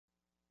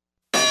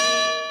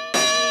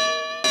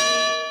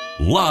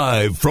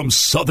Live from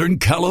Southern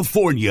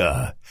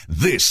California,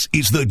 this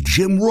is the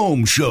Jim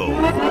Rome Show.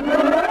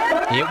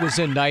 It was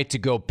a night to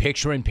go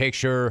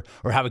picture-in-picture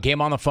or have a game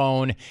on the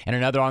phone and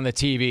another on the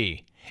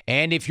TV.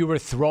 And if you were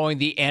throwing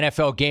the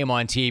NFL game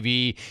on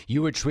TV,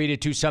 you were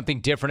treated to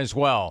something different as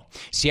well.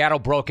 Seattle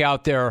broke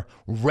out their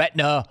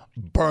Retina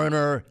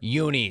Burner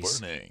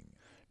unis.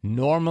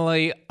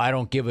 Normally, I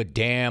don't give a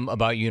damn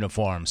about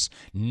uniforms.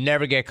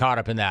 Never get caught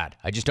up in that.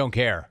 I just don't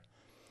care.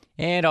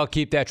 And I'll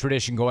keep that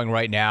tradition going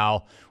right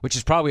now, which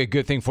is probably a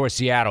good thing for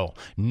Seattle.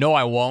 No,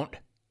 I won't.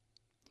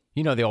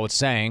 You know the old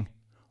saying,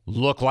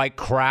 look like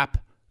crap,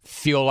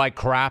 feel like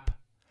crap,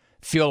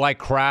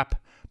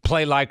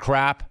 play like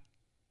crap.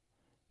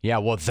 Yeah,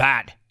 well,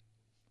 that.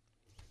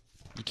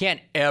 You can't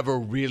ever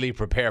really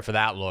prepare for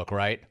that look,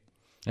 right?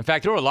 In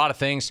fact, there were a lot of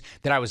things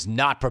that I was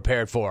not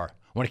prepared for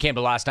when it came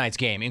to last night's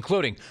game,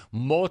 including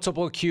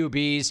multiple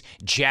QBs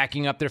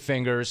jacking up their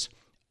fingers,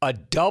 a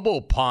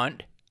double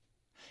punt,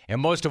 and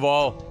most of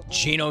all,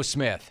 Geno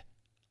Smith.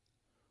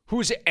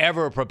 Who's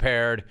ever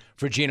prepared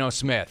for Geno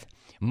Smith,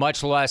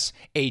 much less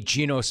a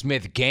Geno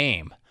Smith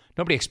game?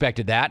 Nobody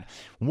expected that.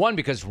 One,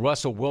 because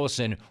Russell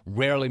Wilson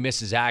rarely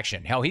misses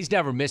action. Hell, he's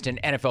never missed an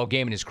NFL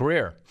game in his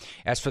career.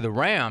 As for the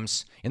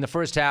Rams, in the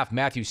first half,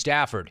 Matthew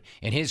Stafford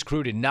and his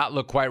crew did not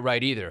look quite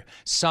right either.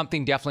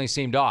 Something definitely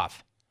seemed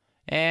off.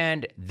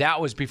 And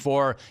that was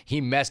before he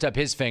messed up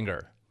his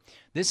finger.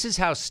 This is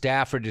how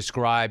Stafford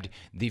described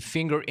the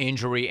finger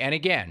injury. And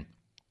again,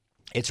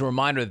 it's a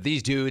reminder that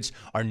these dudes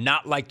are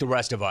not like the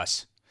rest of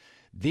us.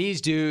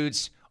 These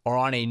dudes are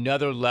on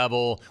another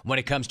level when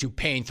it comes to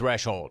pain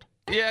threshold.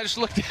 Yeah, I just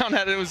looked down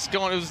at it. It was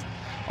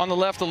on the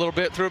left a little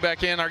bit, threw it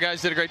back in. Our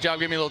guys did a great job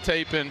giving me a little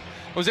tape, and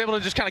was able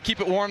to just kind of keep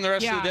it warm the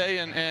rest of the day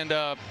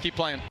and keep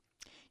playing.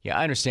 Yeah,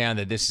 I understand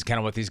that this is kind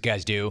of what these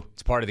guys do.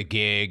 It's part of the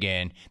gig,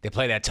 and they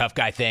play that tough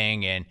guy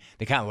thing, and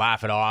they kind of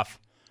laugh it off.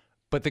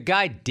 But the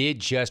guy did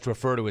just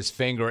refer to his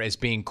finger as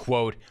being,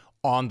 quote,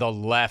 on the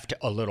left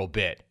a little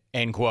bit,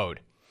 end quote.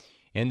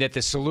 And that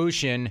the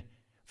solution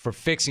for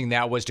fixing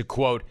that was to,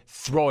 quote,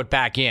 throw it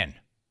back in.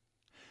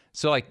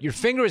 So, like, your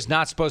finger is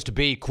not supposed to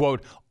be,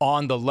 quote,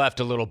 on the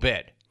left a little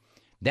bit.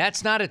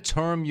 That's not a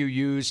term you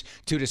use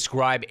to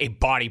describe a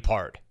body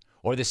part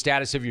or the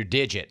status of your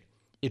digit.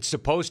 It's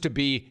supposed to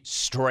be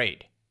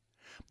straight.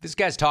 This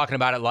guy's talking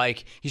about it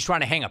like he's trying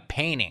to hang a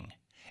painting.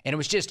 And it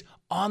was just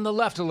on the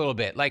left a little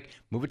bit. Like,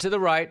 move it to the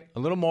right, a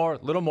little more, a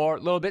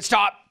little bit.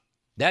 Stop.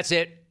 That's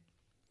it.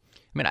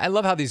 I mean, I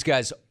love how these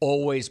guys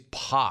always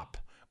pop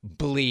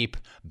bleep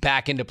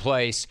back into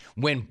place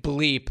when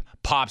bleep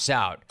pops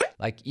out.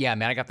 Like, yeah,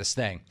 man, I got this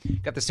thing.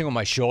 Got this thing on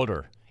my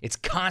shoulder. It's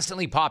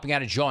constantly popping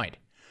out of joint.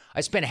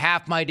 I spend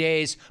half my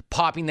days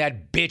popping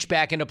that bitch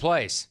back into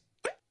place.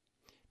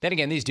 Then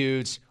again, these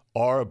dudes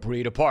are a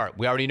breed apart.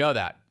 We already know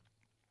that.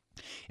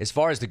 As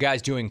far as the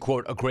guys doing,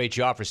 quote, a great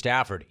job for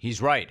Stafford,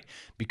 he's right.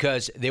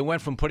 Because they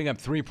went from putting up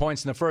 3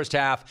 points in the first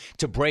half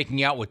to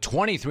breaking out with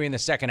 23 in the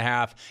second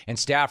half, and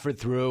Stafford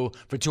threw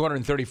for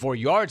 234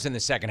 yards in the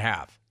second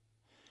half.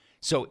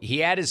 So he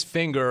had his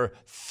finger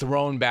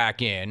thrown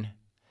back in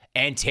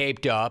and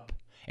taped up,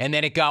 and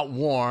then it got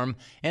warm,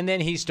 and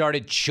then he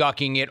started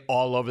chucking it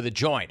all over the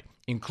joint,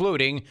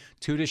 including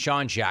to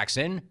Deshaun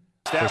Jackson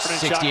for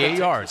 68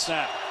 yards.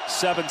 Snap.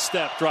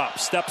 7-step drop.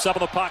 Steps up in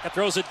the pocket.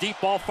 Throws a deep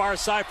ball far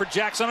side for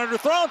Jackson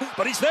underthrown.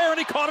 But he's there and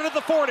he caught it at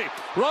the 40.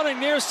 Running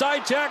near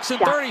side Jackson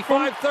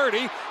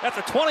 35-30 at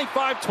the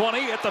 25-20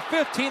 at the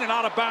 15 and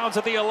out of bounds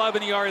at the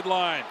 11-yard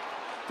line.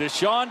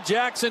 Deshaun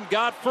Jackson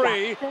got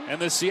free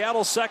and the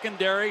Seattle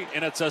secondary,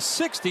 and it's a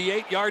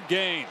 68-yard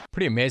gain.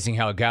 Pretty amazing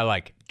how a guy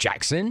like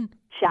Jackson,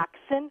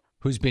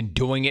 who's been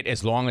doing it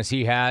as long as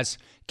he has,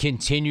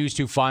 continues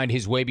to find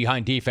his way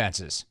behind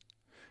defenses.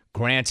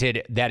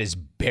 Granted, that is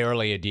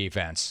barely a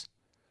defense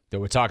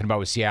that we're talking about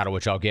with Seattle,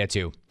 which I'll get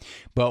to.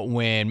 But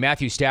when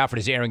Matthew Stafford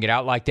is airing it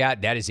out like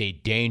that, that is a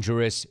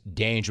dangerous,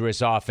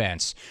 dangerous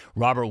offense.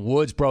 Robert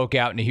Woods broke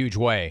out in a huge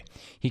way.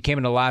 He came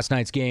into last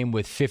night's game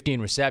with 15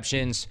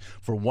 receptions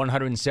for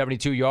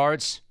 172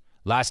 yards.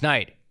 Last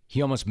night,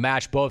 he almost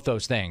matched both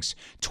those things.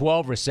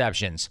 12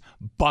 receptions,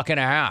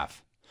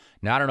 $1.50.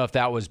 Now, I don't know if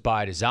that was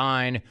by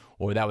design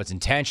or that was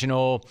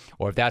intentional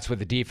or if that's what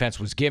the defense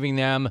was giving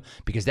them,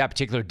 because that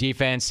particular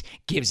defense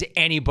gives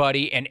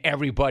anybody and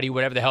everybody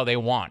whatever the hell they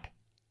want.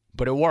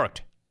 But it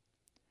worked.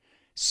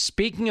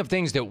 Speaking of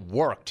things that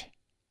worked,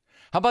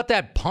 how about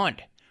that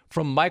punt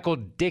from Michael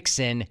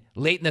Dixon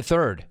late in the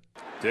third?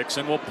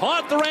 Dixon will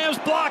punt. The Rams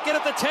block it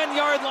at the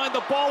 10-yard line.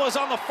 The ball is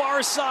on the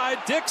far side.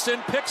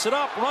 Dixon picks it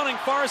up, running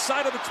far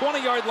side of the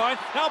 20-yard line.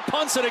 Now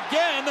punts it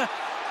again,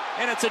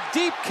 and it's a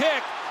deep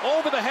kick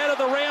over the head of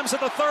the Rams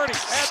at the 30,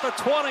 at the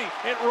 20.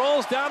 It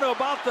rolls down to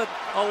about the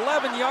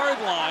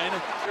 11-yard line.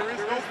 There is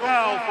no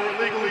foul for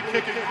illegally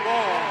kicking the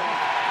ball.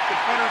 The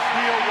punter's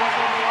heel was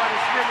on the line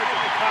of scrimmage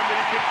at the time that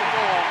he kicked the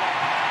ball.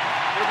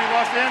 It'll be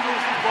Los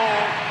Angeles'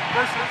 ball,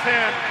 first and 10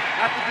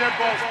 at the dead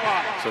ball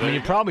spot. So I mean,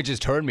 you probably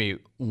just heard me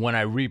when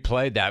I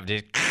replayed that.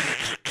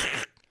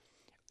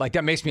 Like,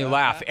 that makes me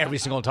laugh every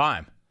single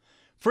time.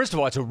 First of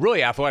all, it's a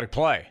really athletic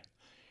play.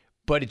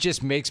 But it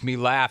just makes me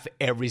laugh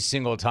every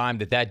single time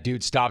that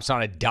dude stops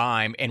on a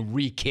dime and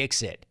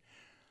re-kicks it.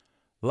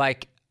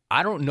 Like,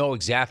 I don't know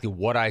exactly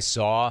what I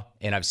saw,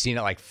 and I've seen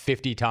it like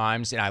 50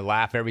 times, and I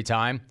laugh every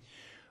time.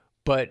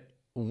 But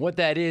what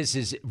that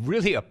is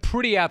really a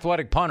pretty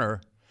athletic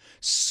punter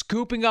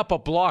scooping up a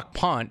block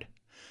punt,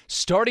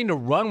 starting to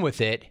run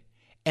with it,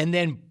 and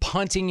then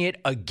punting it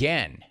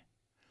again.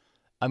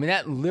 I mean,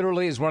 that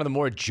literally is one of the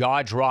more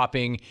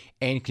jaw-dropping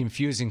and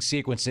confusing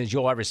sequences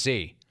you'll ever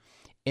see.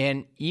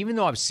 And even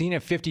though I've seen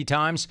it 50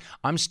 times,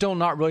 I'm still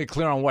not really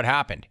clear on what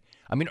happened.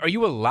 I mean, are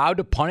you allowed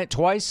to punt it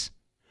twice?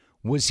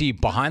 Was he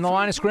behind the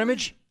line of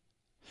scrimmage?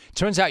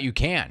 Turns out you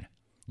can.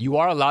 You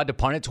are allowed to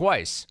punt it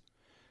twice.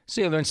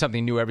 So you learn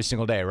something new every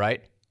single day,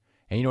 right?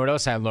 And you know what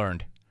else I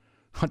learned?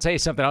 I'll tell you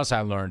something else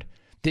I learned.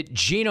 That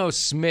Geno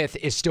Smith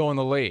is still in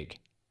the league.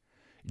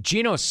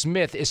 Geno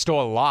Smith is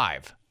still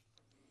alive.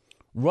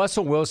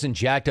 Russell Wilson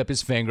jacked up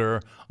his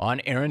finger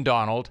on Aaron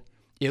Donald.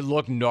 It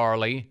looked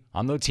gnarly.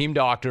 I'm no team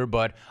doctor,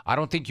 but I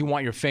don't think you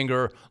want your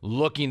finger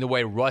looking the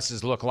way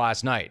Russ's looked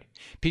last night.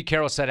 Pete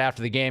Carroll said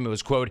after the game it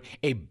was, quote,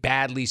 a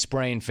badly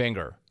sprained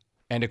finger,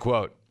 end of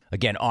quote.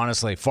 Again,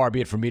 honestly, far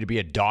be it for me to be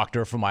a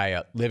doctor for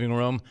my living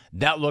room.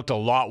 That looked a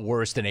lot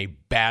worse than a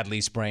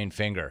badly sprained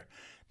finger.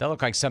 That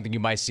looked like something you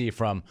might see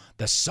from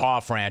the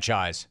Saw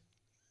franchise.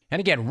 And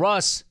again,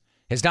 Russ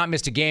has not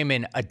missed a game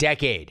in a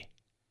decade.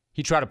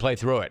 He tried to play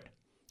through it.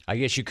 I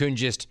guess you couldn't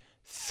just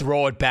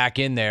throw it back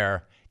in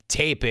there,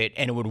 tape it,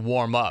 and it would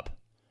warm up.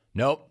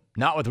 Nope,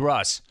 not with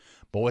Russ.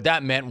 But what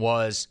that meant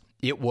was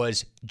it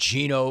was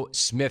Geno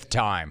Smith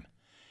time.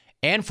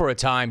 And for a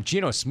time,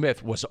 Geno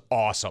Smith was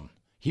awesome.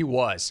 He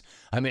was.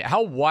 I mean,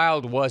 how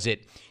wild was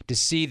it to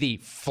see the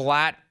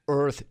flat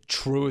earth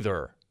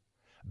truther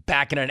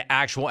back in an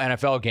actual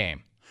NFL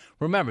game?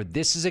 Remember,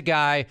 this is a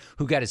guy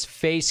who got his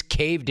face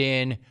caved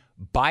in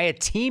by a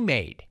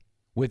teammate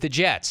with the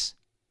Jets.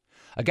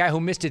 A guy who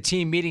missed a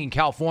team meeting in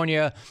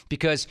California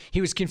because he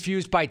was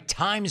confused by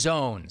time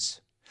zones.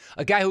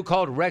 A guy who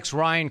called Rex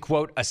Ryan,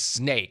 quote, a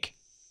snake.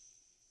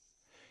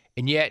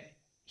 And yet,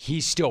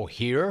 he's still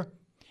here.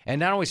 And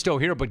not only still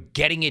here, but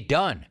getting it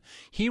done.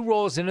 He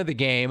rolls into the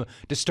game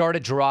to start a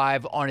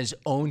drive on his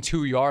own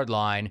 2-yard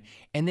line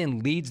and then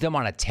leads them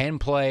on a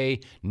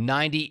 10-play,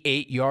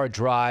 98-yard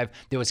drive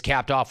that was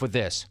capped off with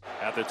this.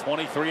 At the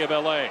 23 of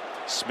L.A.,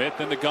 Smith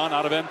in the gun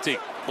out of empty.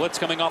 Blitz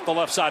coming off the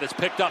left side. It's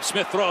picked up.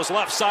 Smith throws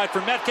left side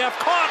for Metcalf.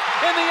 Caught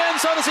in the end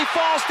zone as he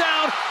falls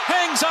down.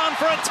 Hangs on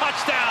for a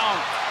touchdown.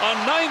 A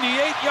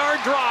 98-yard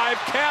drive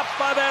capped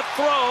by that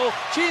throw.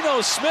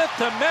 Geno Smith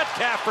to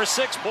Metcalf for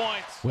 6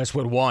 points.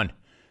 Westwood won.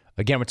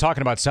 Again, we're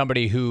talking about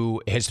somebody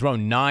who has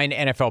thrown 9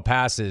 NFL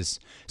passes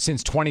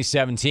since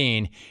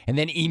 2017, and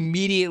then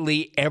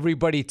immediately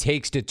everybody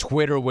takes to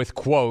Twitter with,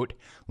 quote,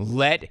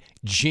 let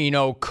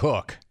Geno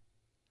cook,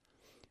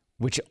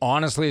 which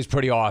honestly is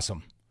pretty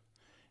awesome.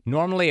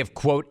 Normally, if,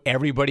 quote,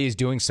 everybody is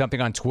doing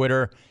something on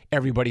Twitter,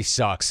 everybody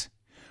sucks.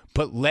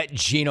 But let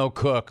Geno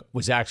cook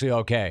was actually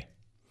okay.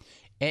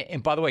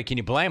 And by the way, can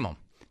you blame him?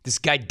 This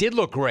guy did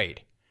look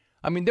great.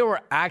 I mean, there were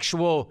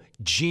actual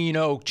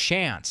Geno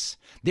chants.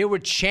 They were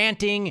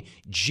chanting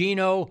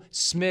Geno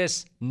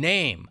Smith's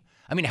name.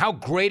 I mean, how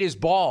great is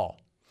ball?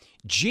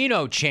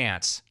 Geno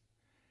chants.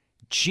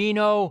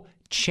 Geno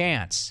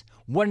chants.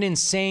 What an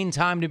insane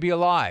time to be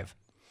alive.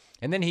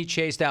 And then he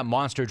chased that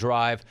monster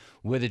drive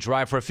with a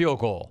drive for a field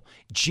goal.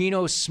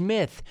 Geno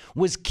Smith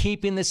was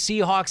keeping the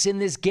Seahawks in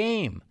this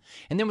game.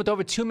 And then with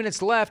over 2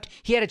 minutes left,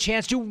 he had a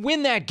chance to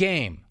win that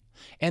game.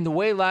 And the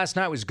way last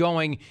night was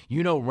going,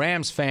 you know,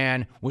 Rams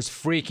fan was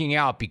freaking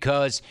out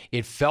because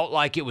it felt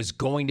like it was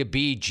going to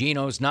be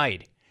Geno's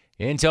night.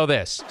 Until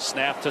this.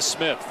 Snap to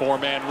Smith,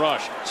 4-man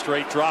rush,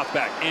 straight drop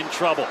back, in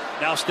trouble.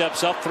 Now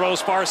steps up,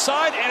 throws far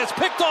side, and it's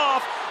picked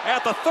off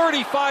at the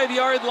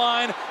 35-yard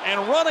line.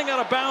 And running out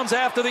of bounds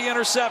after the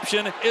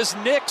interception is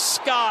Nick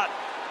Scott.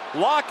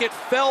 Lockett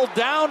fell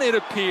down, it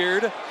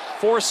appeared,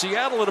 for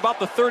Seattle at about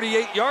the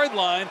 38-yard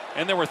line.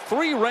 And there were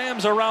 3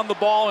 Rams around the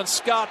ball, and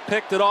Scott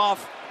picked it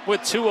off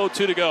with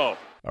 2:02 to go.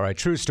 All right,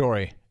 true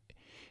story.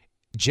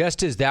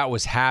 Just as that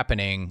was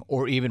happening,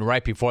 or even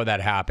right before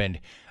that happened,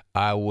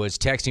 I was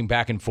texting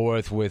back and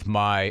forth with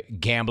my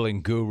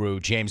gambling guru,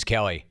 James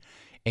Kelly.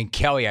 And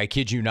Kelly, I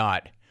kid you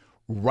not,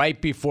 right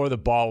before the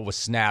ball was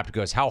snapped,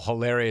 goes, how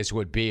hilarious it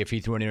would be if he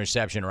threw an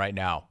interception right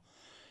now.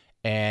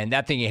 And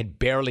that thing had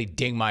barely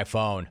dinged my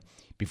phone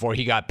before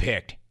he got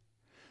picked.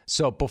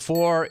 So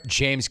before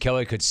James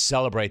Kelly could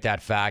celebrate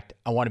that fact,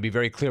 I want to be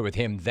very clear with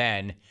him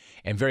then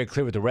and very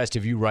clear with the rest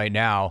of you right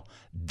now.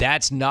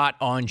 That's not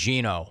on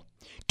Geno.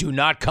 Do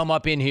not come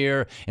up in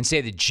here and say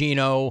that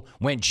Geno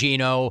went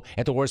Geno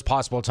at the worst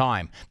possible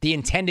time. The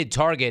intended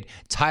target,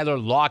 Tyler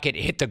Lockett,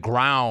 hit the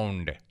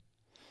ground.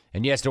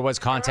 And yes, there was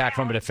contact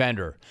from a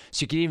defender.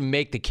 So you can even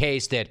make the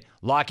case that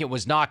Lockett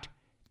was knocked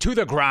to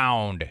the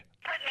ground.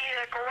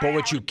 But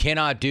what you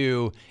cannot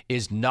do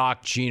is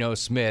knock Geno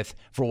Smith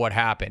for what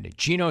happened.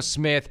 Geno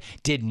Smith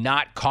did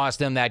not cost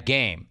them that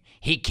game.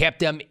 He kept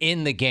them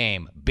in the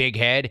game, big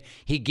head.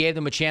 He gave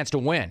them a chance to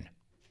win.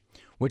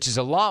 which is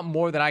a lot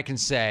more than I can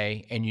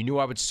say, and you knew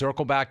I would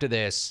circle back to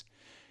this,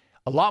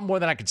 a lot more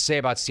than I could say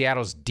about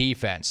Seattle's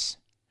defense.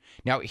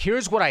 Now,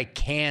 here's what I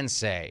can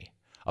say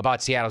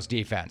about Seattle's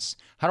defense.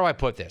 How do I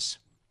put this?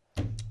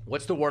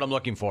 What's the word I'm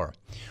looking for?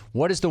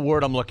 What is the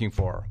word I'm looking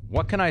for?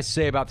 What can I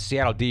say about the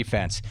Seattle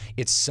defense?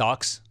 It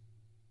sucks.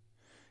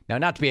 Now,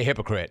 not to be a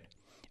hypocrite,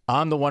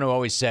 I'm the one who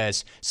always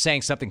says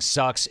saying something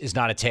sucks is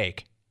not a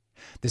take.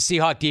 The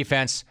Seahawks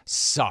defense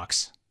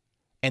sucks,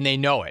 and they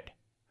know it.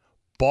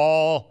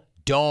 Ball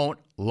don't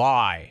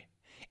lie,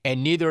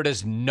 and neither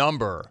does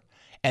number.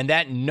 And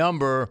that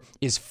number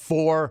is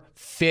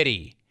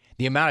 450.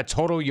 The amount of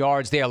total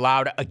yards they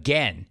allowed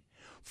again.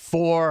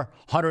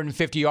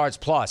 450 yards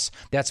plus.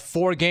 That's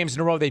 4 games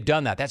in a row they've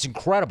done that. That's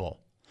incredible.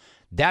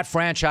 That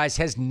franchise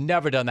has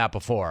never done that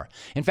before.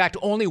 In fact,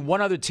 only one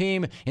other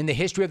team in the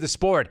history of the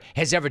sport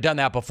has ever done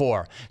that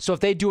before. So if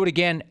they do it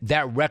again,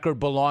 that record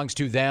belongs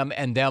to them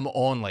and them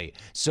only.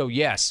 So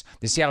yes,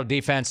 the Seattle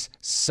defense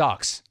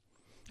sucks.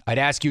 I'd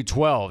ask you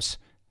 12s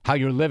how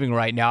you're living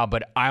right now,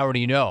 but I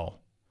already know.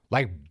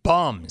 Like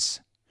bums.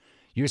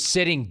 You're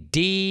sitting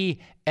DFL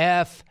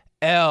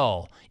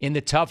in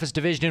the toughest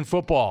division in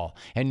football,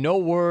 and no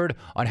word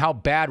on how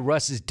bad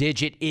Russ's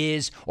digit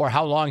is or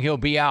how long he'll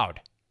be out.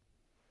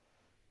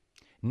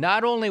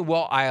 Not only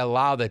will I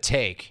allow the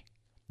take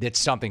that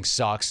something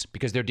sucks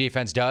because their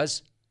defense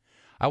does,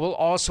 I will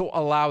also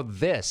allow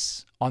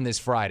this on this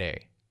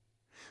Friday.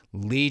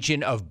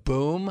 Legion of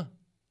Boom?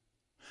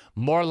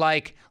 More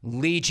like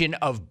Legion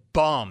of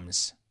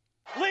Bums.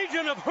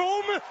 Legion of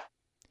whom?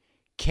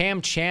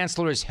 Cam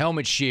Chancellor's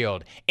helmet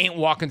shield ain't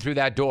walking through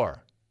that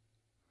door.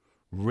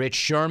 Rich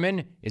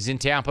Sherman is in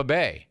Tampa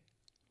Bay.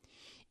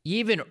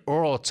 Even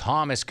Earl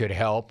Thomas could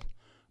help,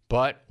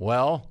 but,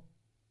 well,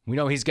 we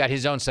know he's got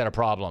his own set of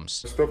problems.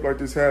 Stuff like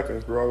this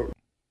happens, bro.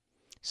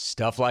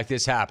 Stuff like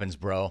this happens,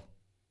 bro.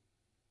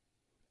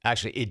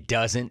 Actually, it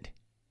doesn't.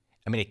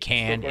 I mean, it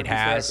can, it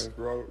has,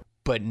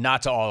 but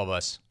not to all of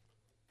us.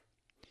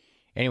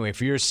 Anyway,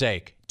 for your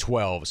sake,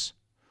 12s.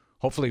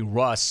 Hopefully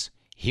Russ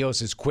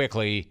heals as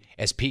quickly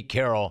as Pete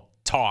Carroll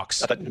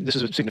talks. I thought this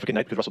is a significant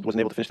night because Russell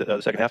wasn't able to finish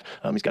the second half.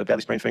 He's got a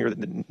badly sprained finger that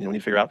need to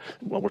figure out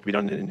what work to be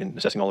done in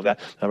assessing all of that.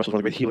 Russell's one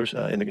of the great healers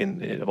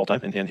of all time,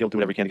 and he'll do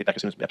whatever he can to get back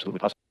as soon as absolutely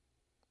possible.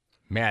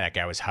 Man, that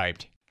guy was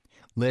hyped.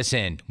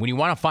 Listen, when you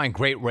want to find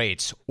great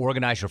rates,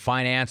 organize your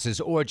finances,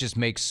 or just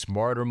make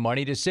smarter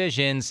money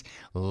decisions,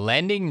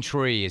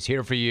 LendingTree is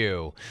here for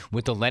you.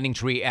 With the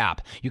LendingTree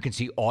app, you can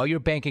see all your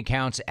bank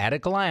accounts at a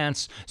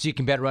glance so you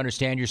can better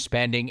understand your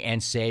spending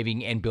and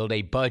saving and build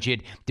a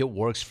budget that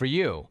works for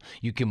you.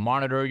 You can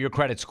monitor your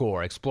credit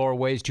score, explore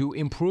ways to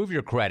improve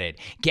your credit,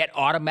 get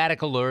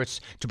automatic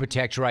alerts to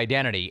protect your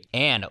identity,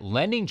 and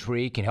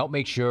LendingTree can help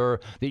make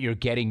sure that you're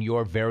getting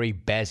your very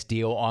best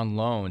deal on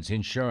loans,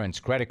 insurance,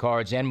 credit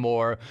cards, and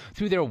more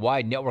through their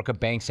wide network of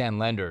banks and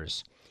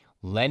lenders.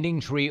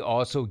 LendingTree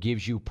also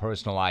gives you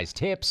personalized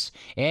tips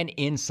and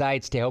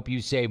insights to help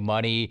you save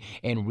money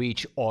and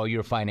reach all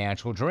your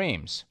financial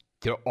dreams.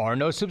 There are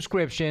no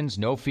subscriptions,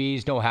 no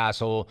fees, no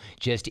hassle,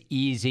 just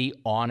easy,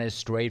 honest,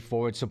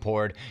 straightforward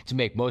support to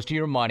make most of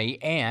your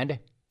money, and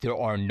there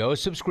are no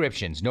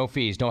subscriptions, no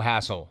fees, no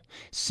hassle.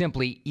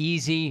 Simply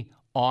easy,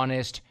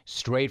 honest,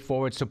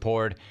 straightforward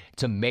support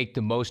to make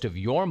the most of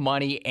your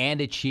money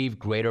and achieve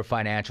greater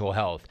financial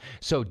health.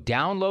 So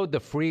download the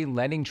free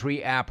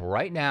LendingTree app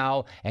right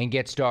now and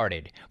get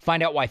started.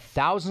 Find out why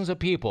thousands of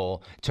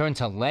people turn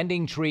to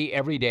LendingTree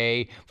every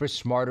day for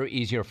smarter,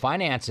 easier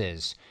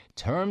finances.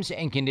 Terms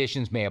and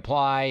conditions may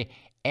apply.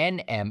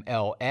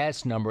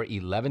 NMLS number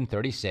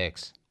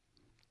 1136.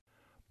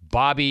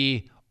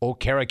 Bobby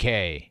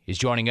Okereke is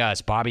joining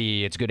us.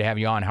 Bobby, it's good to have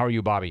you on. How are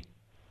you, Bobby?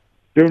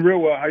 Doing real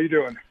well. How you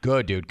doing?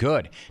 Good, dude,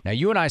 good. Now,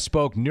 you and I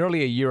spoke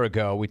nearly a year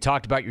ago. We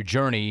talked about your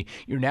journey.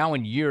 You're now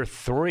in year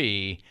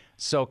 3,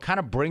 so kind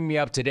of bring me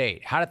up to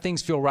date. How do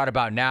things feel right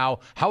about now?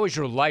 How is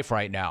your life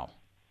right now?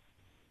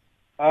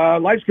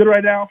 Life's good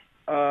right now.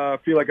 I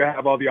feel like I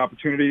have all the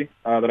opportunity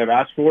that I've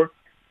asked for.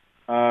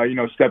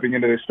 Stepping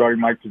into the starting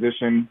mic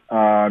position,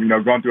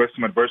 going through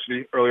some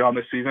adversity early on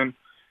this season.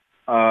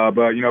 But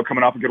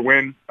coming off a good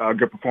win,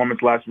 good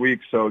performance last week,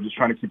 so just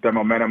trying to keep that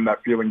momentum,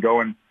 that feeling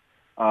going.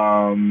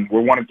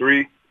 We're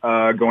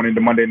 1-3 going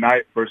into Monday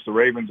night versus the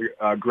Ravens.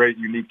 A great,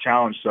 unique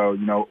challenge. So,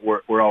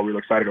 we're all real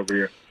excited over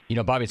here.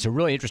 Bobby, it's a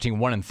really interesting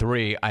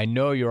 1-3. I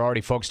know you're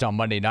already focused on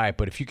Monday night,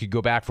 but if you could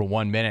go back for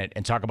 1 minute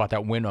and talk about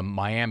that win on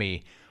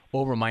Miami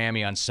over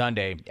Miami on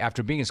Sunday,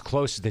 after being as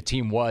close as the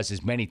team was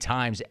as many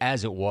times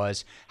as it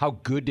was, how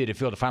good did it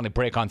feel to finally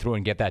break on through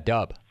and get that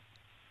dub?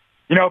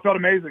 It felt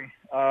amazing.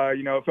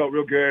 It felt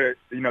real good.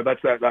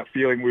 That's that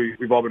feeling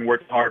we've all been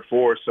working hard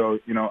for. So,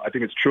 I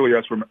think it's truly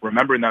us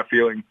remembering that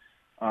feeling,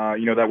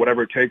 that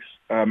whatever it takes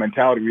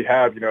mentality we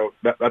have,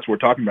 that's what we're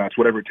talking about. It's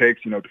whatever it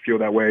takes, to feel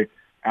that way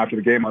after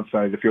the game on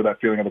Sunday, to feel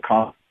that feeling of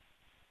accomplishment.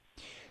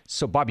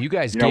 So, Bob, you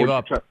guys gave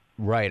up.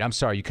 Right. I'm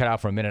sorry. You cut out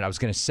for a minute. I was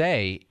going to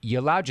say you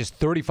allowed just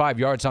 35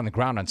 yards on the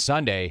ground on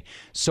Sunday.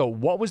 So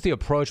what was the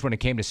approach when it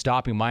came to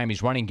stopping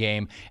Miami's running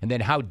game? And then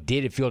how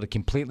did it feel to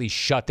completely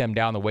shut them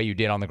down the way you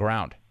did on the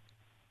ground?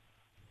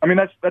 I mean,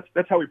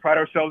 that's how we pride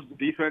ourselves as a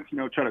defense.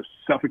 Try to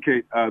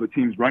suffocate the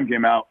team's run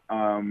game out,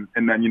 and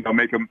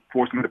then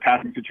force them into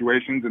passing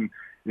situations, and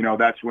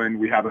that's when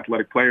we have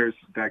athletic players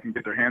that can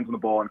get their hands on the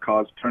ball and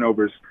cause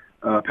turnovers,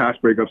 pass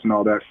breakups, and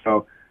all that.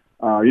 So,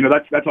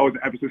 that's always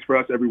an emphasis for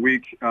us every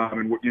week,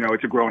 and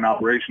it's a growing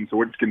operation, so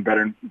we're just getting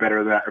better and better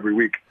at that every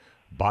week.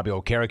 Bobby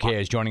Okereke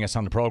is joining us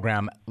on the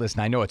program. Listen,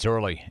 I know it's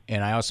early,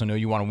 and I also know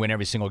you want to win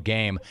every single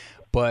game,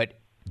 but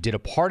did a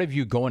part of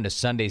you go into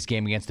Sunday's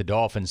game against the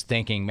Dolphins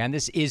thinking, man,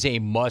 this is a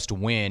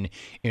must-win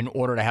in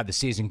order to have the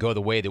season go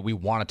the way that we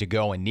want it to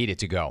go and need it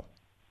to go?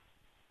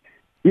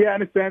 Yeah,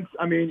 in a sense.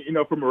 I mean,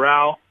 for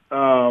morale,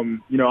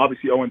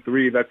 obviously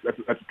 0-3, that's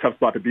a tough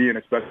spot to be in,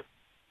 especially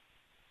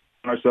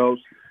on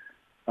ourselves.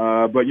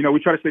 But, we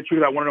try to stay true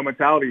to that 1-0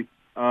 mentality.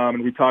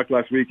 And we talked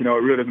last week, it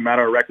really doesn't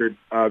matter our record.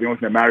 The only thing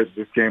that matters is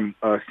this game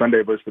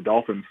Sunday versus the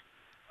Dolphins.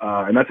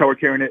 And that's how we're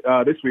carrying it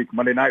this week,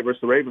 Monday night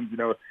versus the Ravens.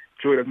 It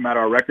truly doesn't matter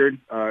our record.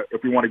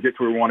 If we want to get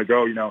to where we want to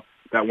go,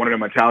 that 1-0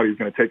 mentality is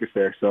going to take us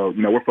there. So,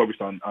 we're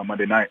focused on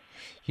Monday night.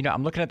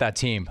 I'm looking at that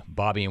team,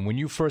 Bobby, and when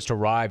you first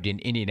arrived in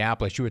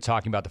Indianapolis, you were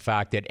talking about the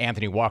fact that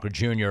Anthony Walker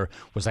Jr.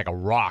 was like a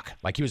rock,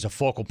 like he was a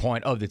focal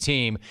point of the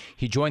team.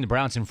 He joined the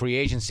Browns in free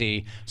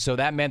agency, so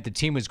that meant the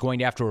team was going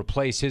to have to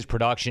replace his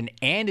production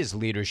and his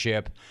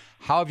leadership.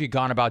 How have you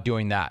gone about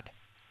doing that?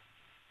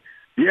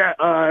 Yeah,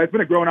 it's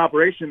been a growing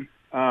operation.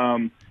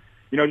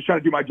 Just trying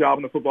to do my job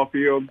on the football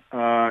field,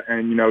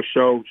 and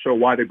show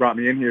why they brought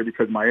me in here,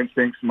 because my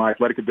instincts, my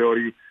athletic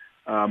ability,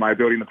 my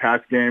ability in the pass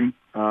game,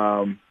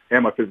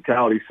 and my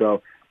physicality.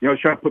 So,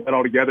 trying to put that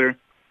all together.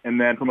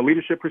 And then from a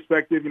leadership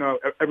perspective,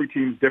 every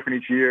team's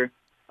different each year.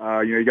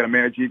 You got to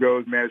manage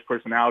egos, manage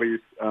personalities.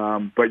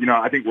 But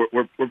I think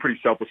we're a pretty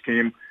selfless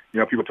team.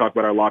 People talk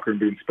about our locker room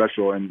being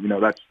special, and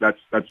that's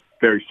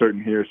very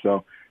certain here.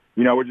 So,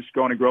 we're just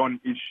going and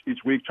growing each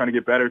week, trying to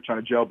get better, trying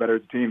to gel better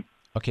as a team.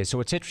 Okay, so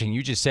it's interesting.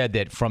 You just said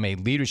that from a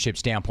leadership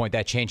standpoint,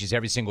 that changes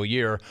every single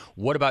year.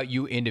 What about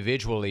you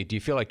individually? Do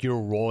you feel like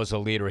your role as a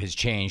leader has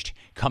changed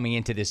coming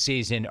into this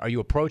season? Are you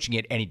approaching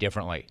it any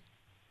differently?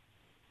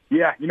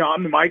 Yeah,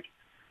 I'm the mic.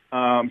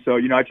 So,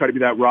 I try to be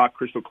that rock,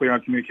 crystal clear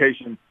on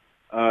communication,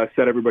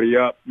 set everybody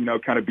up,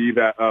 kind of be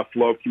that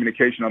flow of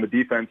communication on the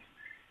defense.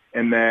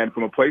 And then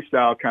from a play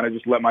style, kind of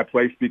just let my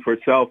play speak for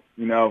itself.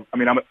 I'm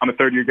a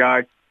third-year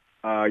guy.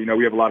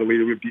 We have a lot of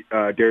leaders. We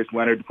have Darius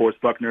Leonard,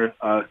 DeForest Buckner,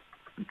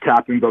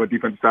 captains on the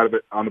defensive side of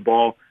it on the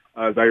ball.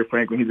 Zaire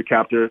Franklin, he's a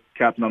captain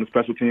on the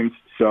special teams.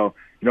 So,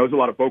 there's a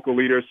lot of vocal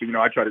leaders. So,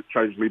 I try to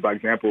just lead by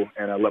example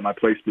and let my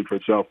play speak for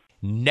itself.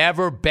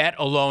 Never bet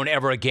alone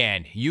ever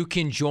again. You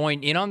can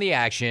join in on the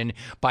action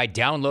by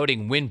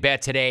downloading WynnBET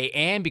today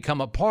and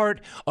become a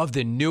part of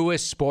the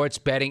newest sports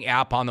betting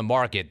app on the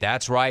market.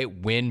 That's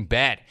right,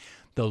 WynnBET.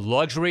 The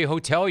luxury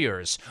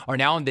hoteliers are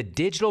now in the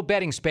digital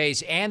betting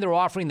space, and they're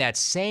offering that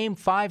same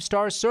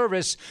 5-star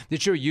service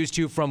that you're used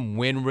to from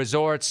Wynn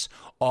Resorts,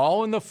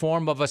 all in the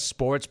form of a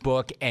sports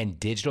book and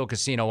digital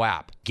casino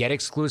app. Get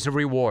exclusive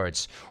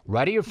rewards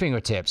right at your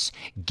fingertips.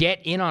 Get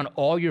in on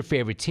all your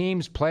favorite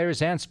teams,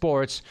 players, and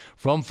sports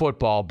from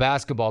football,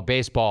 basketball,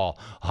 baseball,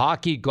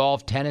 hockey,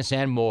 golf, tennis,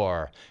 and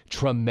more.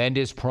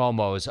 Tremendous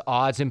promos,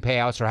 odds, and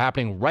payouts are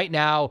happening right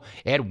now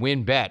at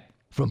WynnBET.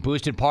 From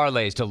boosted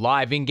parlays to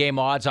live in-game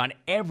odds on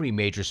every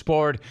major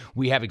sport,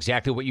 we have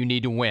exactly what you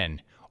need to win.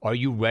 Are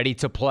you ready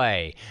to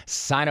play?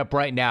 Sign up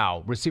right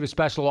now. Receive a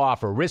special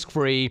offer,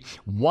 risk-free,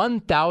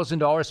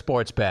 $1,000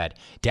 sports bet.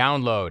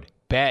 Download,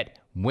 bet,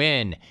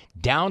 win.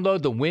 Download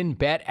the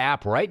WynnBET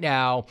app right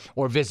now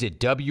or visit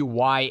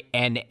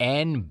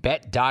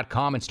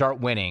WYNNBet.com and start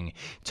winning.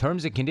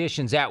 Terms and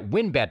conditions at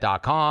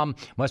WynnBET.com.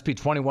 Must be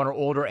 21 or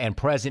older and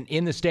present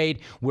in the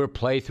state where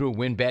playthrough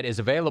WynnBET is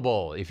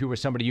available. If you or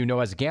somebody you know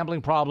has a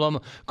gambling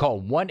problem,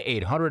 call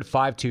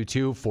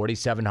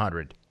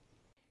 1-800-522-4700.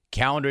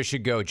 Calendar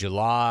should go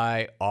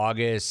July,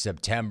 August,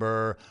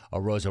 September,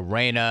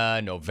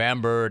 Arozarena,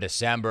 November,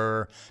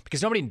 December,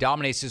 because nobody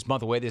dominates this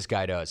month the way this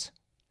guy does.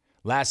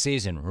 Last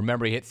season,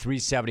 remember, he hit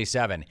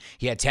 377.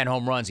 He had 10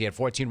 home runs. He had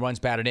 14 runs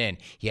batted in.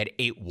 He had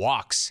 8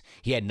 walks.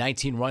 He had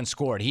 19 runs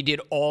scored. He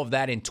did all of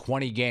that in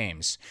 20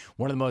 games.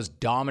 One of the most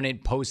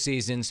dominant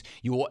postseasons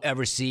you will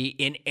ever see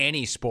in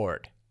any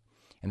sport.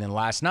 And then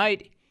last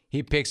night,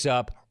 he picks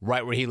up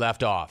right where he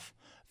left off.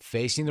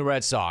 Facing the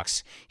Red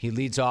Sox, he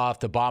leads off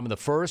the bottom of the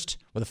first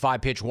with a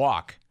 5-pitch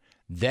walk.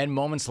 Then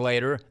moments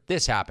later,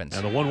 this happens.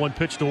 And the 1-1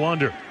 pitch to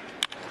Wander.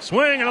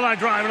 Swing and a line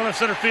drive in left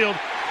center field.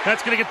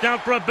 That's going to get down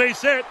for a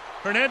base hit.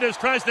 Hernandez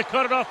tries to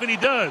cut it off, and he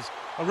does.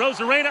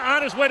 Arozarena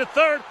on his way to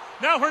third.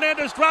 Now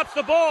Hernandez drops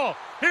the ball.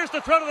 Here's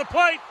the throw to the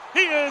plate.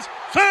 He is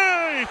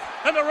safe!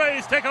 And the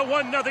Rays take a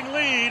 1-0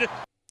 lead.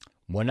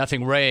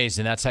 1-0 Rays,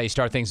 and that's how you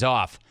start things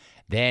off.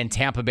 Then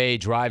Tampa Bay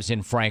drives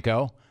in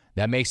Franco.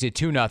 That makes it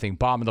 2-0,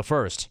 bottom of the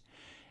first.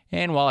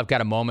 And while I've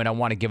got a moment, I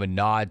want to give a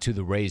nod to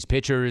the Rays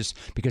pitchers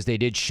because they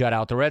did shut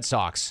out the Red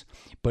Sox.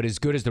 But as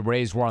good as the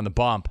Rays were on the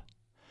bump,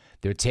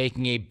 they're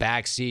taking a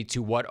backseat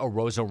to what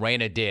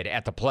Arozarena did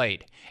at the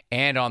plate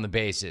and on the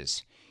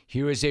bases.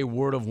 Here is a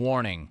word of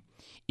warning.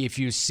 if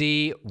you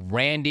see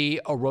Randy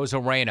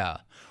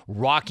Arozarena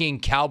rocking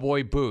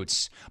cowboy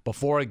boots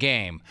before a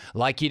game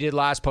like he did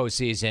last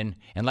postseason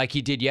and like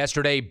he did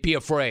yesterday, be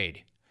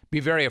afraid. Be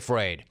very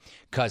afraid,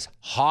 because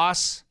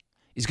Haas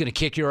is going to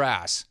kick your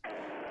ass.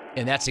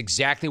 And that's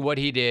exactly what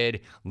he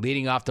did,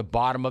 leading off the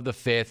bottom of the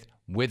fifth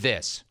with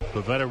this.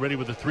 Pivetta ready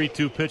with a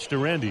 3-2 pitch to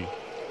Randy.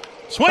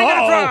 Swing and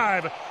a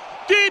drive.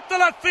 Deep to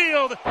left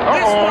field.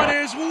 This one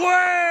is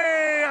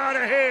way out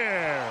of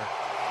here.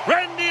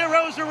 Randy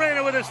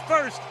Arozarena with his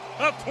first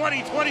of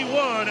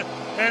 2021.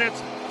 And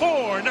it's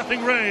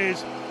 4-0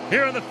 Rays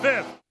here in the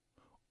fifth.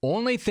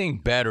 Only thing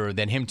better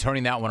than him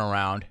turning that one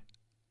around,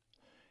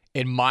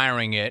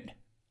 admiring it,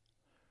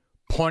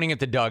 pointing at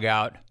the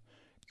dugout,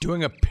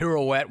 doing a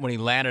pirouette when he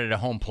landed at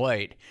home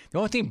plate. The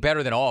only thing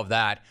better than all of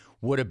that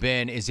would have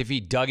been is if he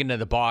dug into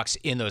the box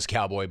in those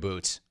cowboy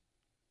boots.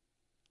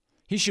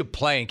 He should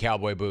play in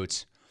cowboy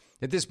boots.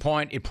 At this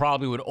point, it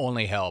probably would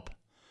only help,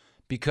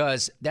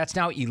 because that's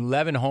now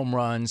 11 home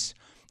runs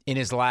in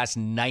his last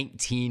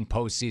 19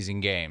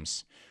 postseason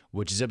games,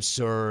 which is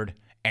absurd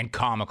and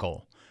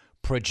comical.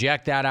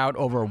 Project that out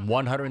over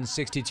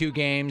 162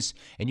 games,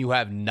 and you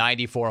have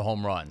 94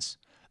 home runs.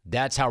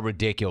 That's how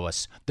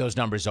ridiculous those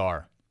numbers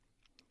are.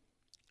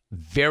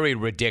 Very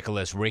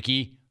ridiculous,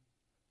 Ricky.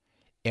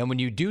 And when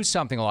you do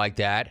something like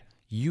that,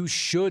 you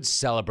should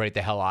celebrate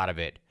the hell out of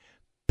it.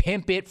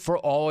 Pimp it for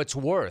all it's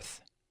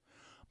worth.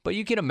 But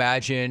you can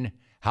imagine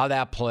how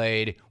that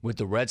played with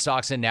the Red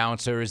Sox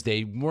announcers.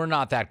 They were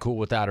not that cool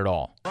with that at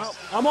all. Well,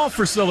 I'm all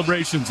for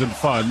celebrations and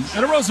fun,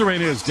 and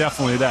Arozarena is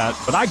definitely that.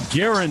 But I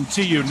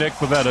guarantee you Nick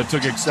Pivetta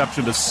took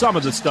exception to some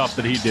of the stuff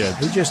that he did.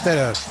 He just did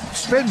a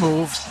spin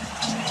move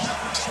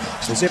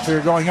as if he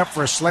were going up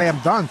for a slam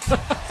dunk.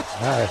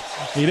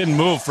 He didn't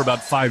move for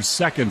about 5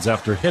 seconds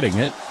after hitting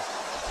it.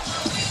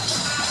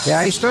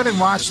 Yeah, he stood and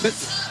watched it.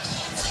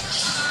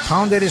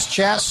 Pounded his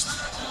chest.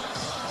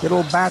 Did a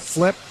little bat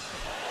flip.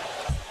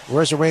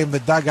 Arozarena in the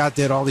dugout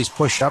did all these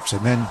push-ups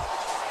and then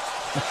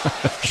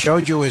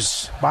showed you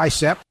his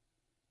bicep.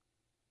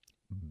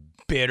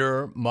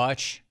 Bitter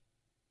much?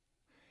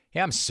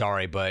 Yeah, I'm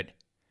sorry, but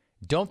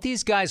don't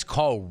these guys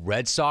call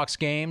Red Sox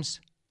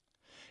games?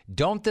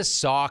 Don't the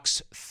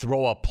Sox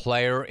throw a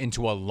player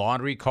into a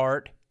laundry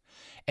cart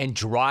and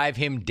drive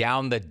him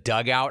down the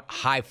dugout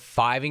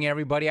high-fiving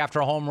everybody after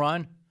a home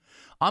run?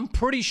 I'm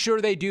pretty sure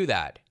they do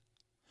that.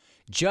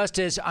 Just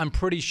as I'm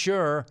pretty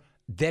sure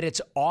that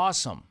it's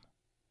awesome.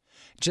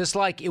 Just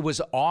like it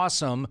was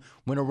awesome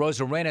when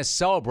Arozarena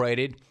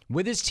celebrated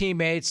with his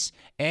teammates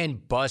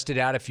and busted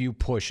out a few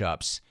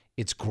push-ups.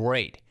 It's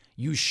great.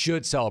 You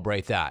should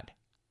celebrate that.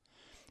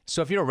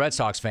 So if you're a Red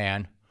Sox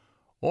fan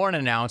or an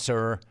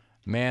announcer,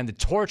 man, the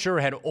torture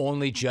had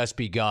only just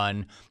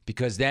begun,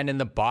 because then in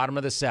the bottom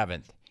of the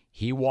seventh,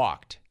 he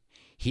walked.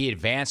 He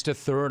advanced to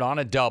third on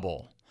a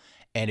double.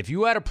 And if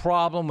you had a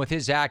problem with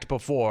his act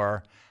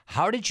before,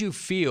 how did you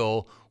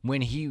feel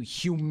when he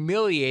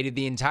humiliated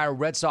the entire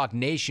Red Sox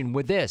nation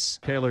with this?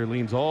 Taylor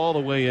leans all the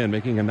way in,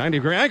 making a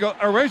 90-degree angle.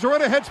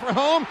 Arozarena heads for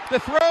home. The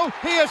throw,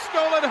 he has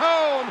stolen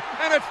home,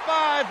 and it's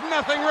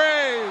 5-0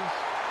 Rays.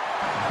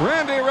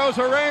 Randy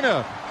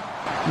Arozarena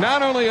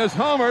not only has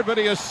homered, but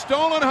he has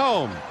stolen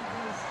home.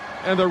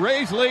 And the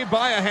Rays lead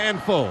by a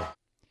handful.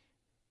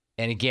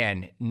 And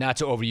again, not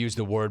to overuse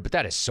the word, but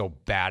that is so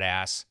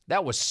badass.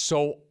 That was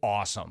so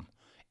awesome.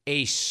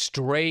 A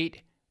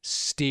straight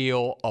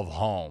steal of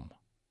home.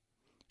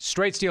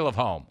 Straight steal of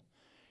home.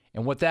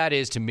 And what that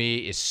is to me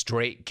is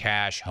straight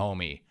cash,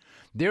 homie.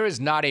 There is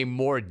not a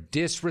more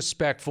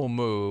disrespectful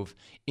move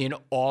in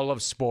all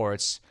of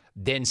sports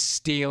than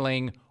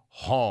stealing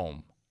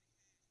home.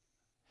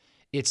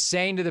 It's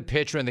saying to the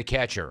pitcher and the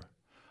catcher,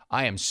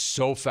 I am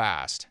so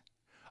fast.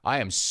 I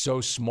am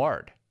so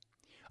smart.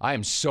 I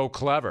am so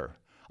clever.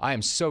 I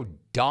am so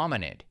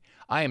dominant.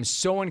 I am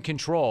so in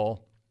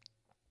control.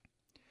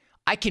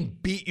 I can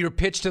beat your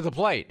pitch to the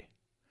plate.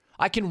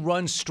 I can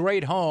run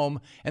straight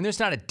home, and there's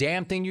not a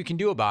damn thing you can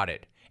do about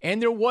it.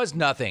 And there was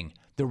nothing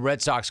the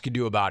Red Sox could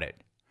do about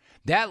it.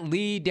 That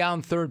lead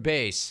down third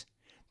base,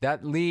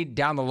 that lead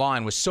down the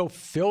line was so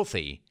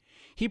filthy,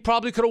 he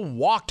probably could have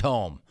walked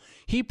home.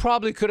 He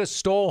probably could have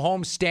stole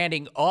home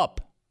standing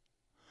up.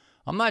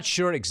 I'm not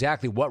sure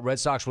exactly what Red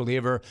Sox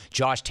reliever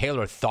Josh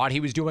Taylor thought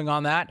he was doing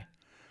on that,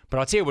 but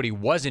I'll tell you what he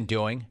wasn't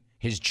doing,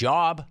 his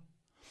job.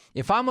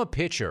 If I'm a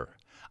pitcher,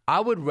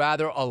 I would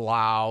rather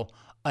allow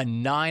a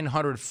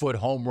 900-foot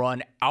home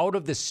run out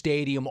of the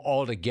stadium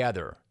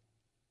altogether.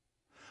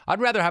 I'd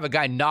rather have a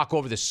guy knock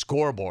over the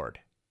scoreboard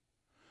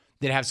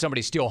than have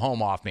somebody steal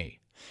home off me.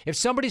 If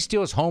somebody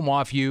steals home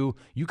off you,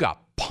 you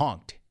got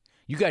punked.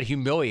 You got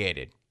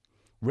humiliated.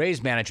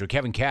 Rays manager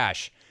Kevin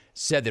Cash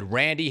said that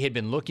Randy had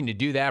been looking to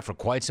do that for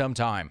quite some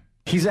time.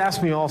 He's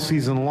asked me all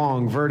season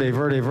long, Verde,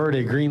 Verde,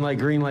 Verde, green light,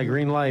 green light,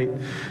 green light.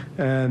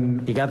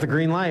 And he got the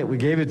green light. We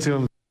gave it to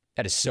him.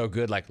 That is so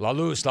good. Like, la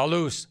luz, la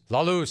luz,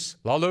 la luz,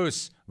 la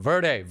luz,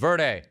 Verde,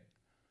 Verde.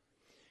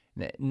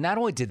 Not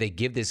only did they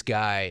give this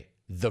guy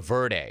the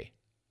Verde,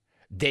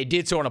 they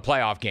did so in a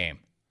playoff game.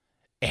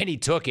 And he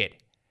took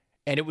it.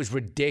 And it was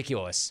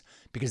ridiculous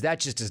because that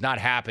just does not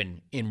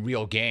happen in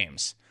real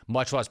games,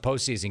 much less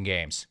postseason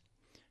games.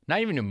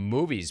 Not even in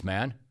movies,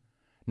 man.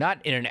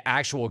 Not in an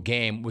actual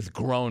game with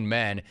grown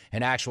men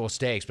and actual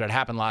stakes, but it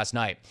happened last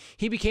night.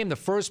 He became the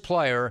first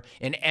player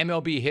in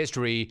MLB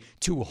history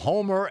to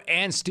homer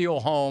and steal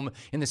home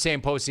in the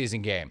same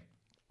postseason game.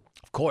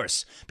 Of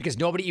course, because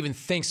nobody even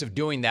thinks of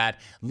doing that,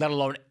 let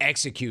alone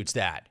executes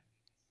that.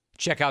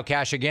 Check out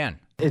Cash again.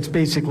 It's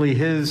basically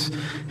his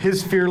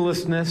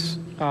fearlessness,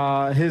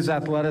 his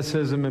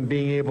athleticism, and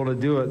being able to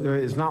do it.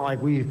 It's not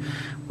like we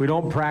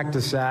don't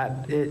practice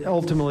that. It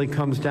ultimately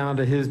comes down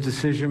to his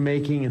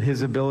decision-making and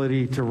his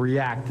ability to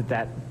react at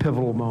that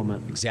pivotal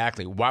moment.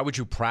 Exactly. Why would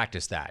you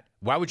practice that?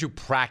 Why would you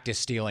practice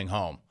stealing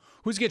home?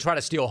 Who's going to try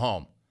to steal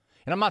home?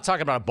 And I'm not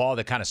talking about a ball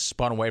that kind of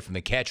spun away from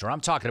the catcher. I'm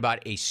talking about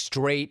a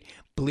straight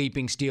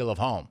bleeping steal of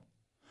home.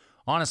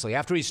 Honestly,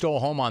 after he stole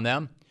home on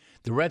them,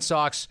 the Red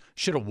Sox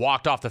should have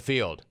walked off the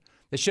field.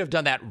 They should have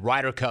done that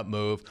Ryder Cup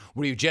move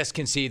where you just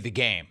concede the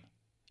game.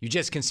 You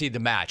just concede the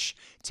match.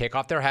 Take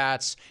off their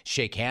hats,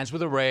 shake hands with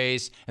the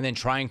Rays, and then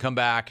try and come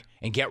back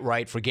and get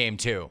right for game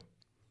 2.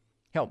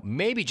 Hell,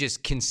 maybe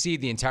just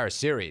concede the entire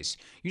series.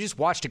 You just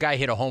watched a guy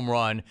hit a home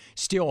run,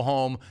 steal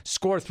home,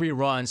 score 3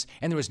 runs,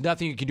 and there was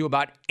nothing you could do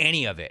about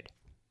any of it.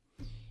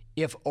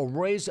 If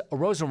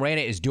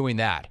Arozarena is doing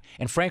that,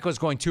 and Franco's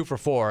going 2 for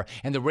 4,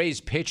 and the Rays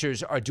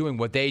pitchers are doing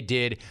what they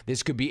did,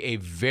 this could be a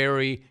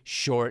very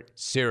short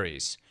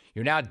series.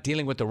 You're now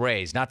dealing with the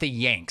Rays, not the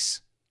Yanks.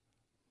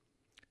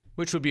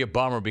 Which would be a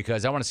bummer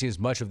because I want to see as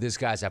much of this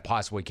guy as I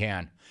possibly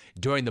can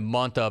during the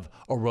month of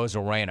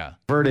Arozarena.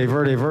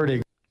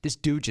 Verde. This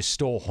dude just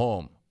stole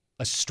home.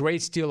 A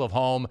straight steal of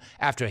home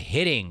after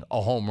hitting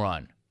a home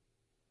run.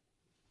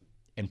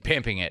 And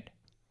pimping it.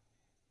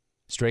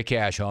 Straight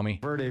cash,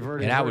 homie. Verde.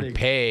 And I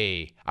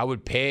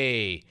would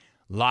pay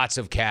lots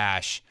of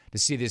cash to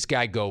see this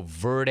guy go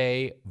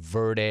Verde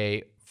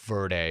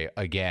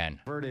again.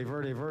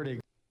 Verde.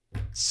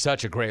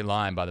 Such a great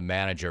line by the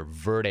manager.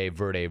 Verde.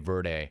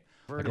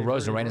 Like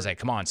Arozarena's like,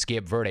 come on,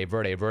 Skip. Verde.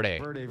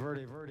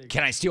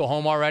 Can I steal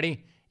home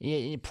already?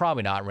 Yeah,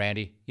 probably not,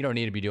 Randy. You don't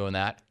need to be doing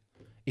that.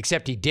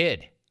 Except he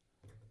did.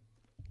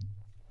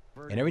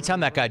 And every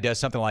time that guy does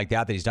something like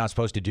that he's not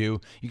supposed to do,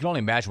 you can only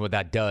imagine what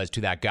that does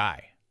to that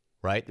guy,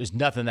 right? There's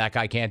nothing that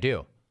guy can't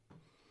do.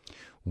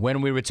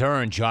 When we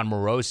return, John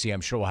Morosi,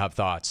 I'm sure will have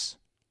thoughts.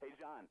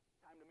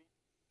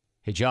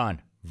 Hey,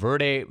 John.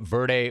 Verde.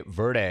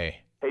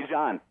 Hey,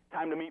 John.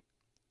 Time to meet.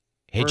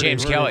 Hey,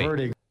 James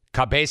Kelly.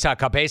 Cabeza.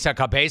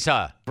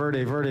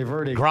 Verde.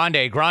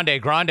 Grande.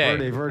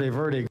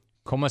 Verde.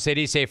 Como se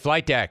dice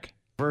flight deck?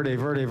 Verde.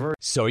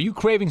 So are you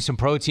craving some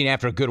protein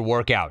after a good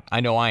workout? I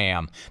know I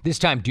am. This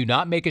time, do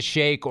not make a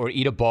shake or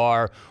eat a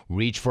bar.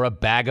 Reach for a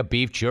bag of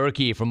beef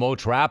jerky from Old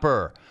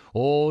Trapper.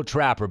 Old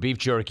Trapper beef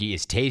jerky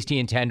is tasty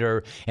and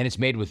tender, and it's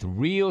made with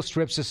real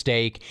strips of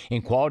steak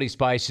and quality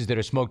spices that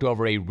are smoked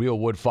over a real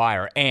wood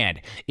fire.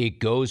 And it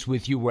goes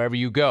with you wherever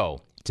you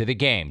go. To the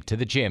game, to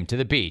the gym, to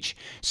the beach.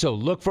 So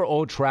look for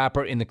Old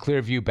Trapper in the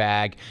Clearview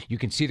bag. You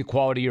can see the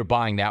quality you're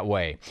buying that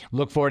way.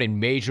 Look for it in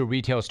major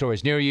retail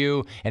stores near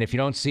you. And if you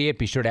don't see it,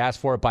 be sure to ask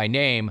for it by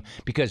name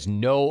because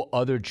no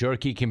other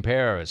jerky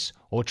compares.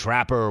 Old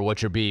Trapper,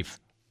 what's your beef?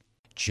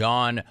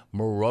 John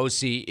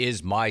Morosi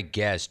is my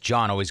guest.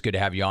 John, always good to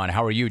have you on.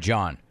 How are you,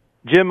 John?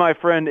 Jim, my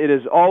friend, it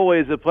is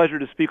always a pleasure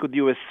to speak with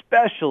you,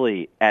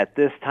 especially at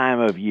this time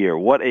of year.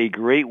 What a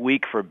great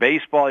week for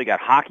baseball. You got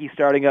hockey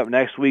starting up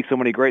next week, so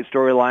many great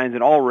storylines,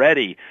 and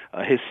already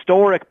a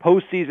historic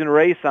postseason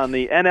race on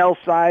the NL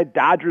side,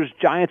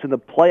 Dodgers-Giants in the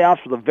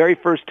playoffs for the very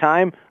first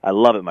time. I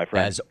love it, my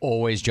friend. As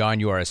always, John,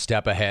 you are a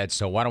step ahead,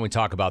 so why don't we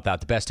talk about that?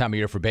 The best time of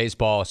year for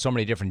baseball, so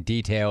many different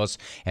details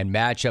and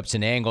matchups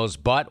and angles,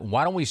 but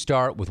why don't we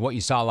start with what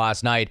you saw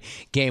last night,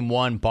 Game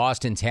 1,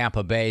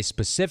 Boston-Tampa Bay,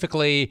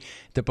 specifically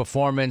the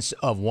performance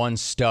of one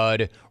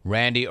stud,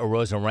 Randy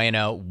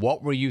Arozarena.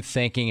 What were you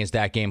thinking as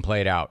that game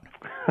played out?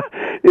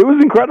 It was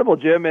incredible,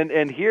 Jim,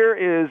 and here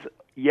is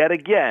yet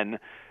again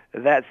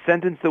that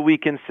sentence that we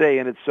can say,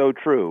 and it's so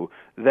true,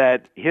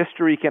 that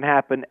history can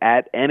happen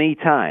at any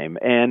time,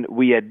 and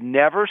we had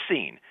never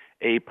seen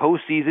a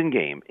postseason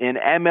game in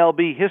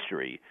MLB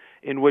history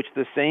in which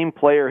the same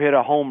player hit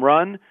a home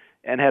run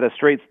and had a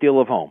straight steal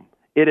of home.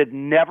 It had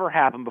never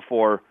happened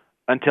before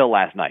until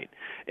last night.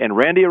 And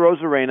Randy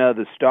Arozarena,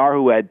 the star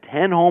who had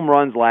 10 home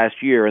runs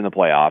last year in the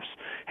playoffs,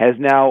 has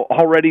now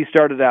already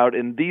started out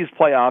in these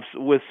playoffs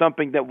with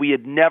something that we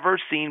had never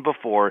seen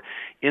before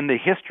in the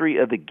history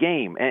of the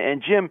game.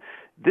 And Jim,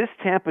 this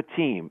Tampa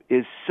team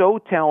is so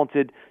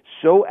talented,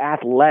 so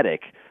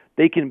athletic.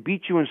 They can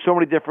beat you in so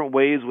many different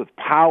ways with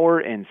power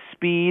and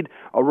speed.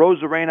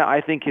 Arozarena,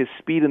 I think his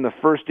speed in the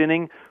first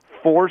inning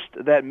forced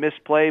that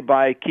misplay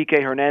by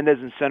Kike Hernandez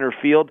in center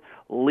field,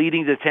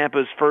 leading to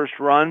Tampa's first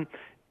run.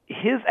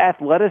 His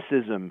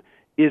athleticism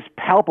is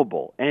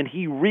palpable, and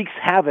he wreaks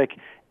havoc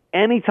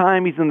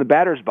anytime he's in the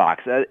batter's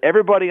box.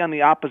 Everybody on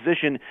the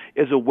opposition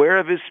is aware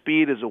of his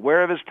speed, is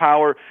aware of his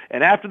power,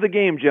 and after the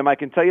game, Jim, I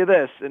can tell you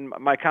this, in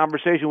my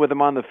conversation with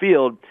him on the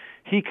field,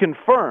 he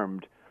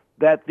confirmed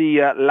that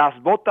the Las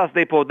Botas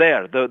de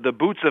Poder, the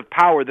boots of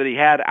power that he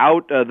had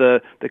out,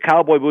 the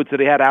cowboy boots that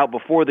he had out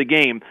before the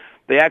game,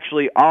 they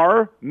actually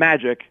are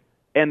magic,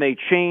 and they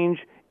change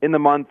in the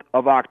month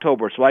of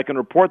October. So I can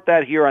report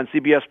that here on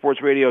CBS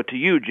Sports Radio to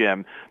you,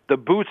 Jim. The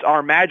boots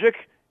are magic,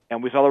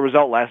 and we saw the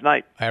result last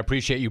night. I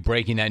appreciate you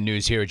breaking that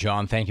news here,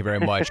 John. Thank you very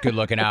much. Good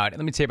looking out.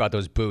 Let me tell you about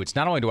those boots.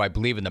 Not only do I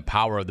believe in the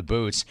power of the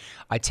boots,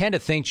 I tend to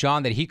think,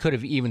 John, that he could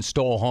have even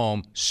stole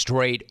home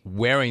straight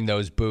wearing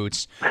those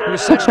boots. It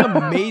was such an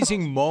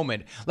amazing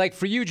moment. Like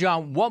for you,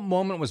 John, what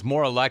moment was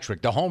more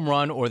electric, the home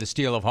run or the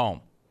steal of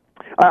home?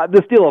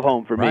 The steal of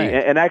home for me. Right.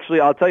 And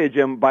actually, I'll tell you,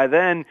 Jim, by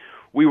then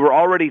we were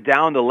already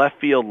down the left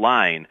field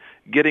line,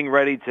 getting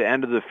ready to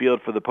enter the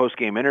field for the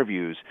post-game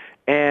interviews.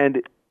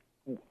 And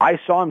I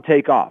saw him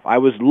take off. I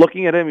was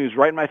looking at him. He was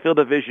right in my field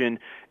of vision,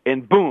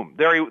 and boom,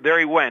 there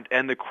he went.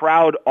 And the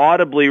crowd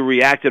audibly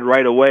reacted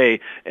right away.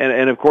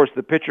 And of course,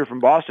 the pitcher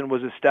from Boston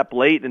was a step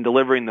late in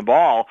delivering the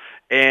ball,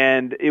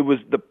 and it was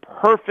the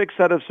perfect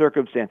set of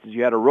circumstances.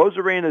 You had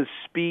Arozarena's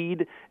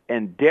speed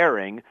and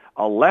daring,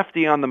 a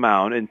lefty on the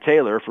mound, and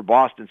Taylor for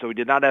Boston, so he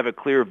did not have a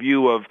clear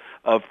view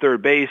of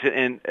third base.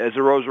 And as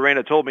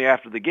Arozarena told me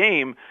after the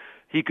game,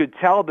 he could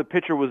tell the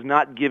pitcher was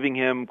not giving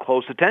him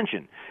close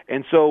attention.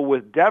 And so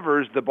with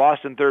Devers, the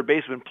Boston third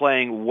baseman,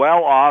 playing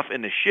well off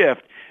in the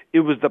shift,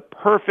 it was the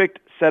perfect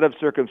set of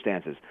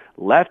circumstances.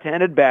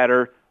 Left-handed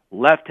batter,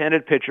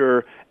 left-handed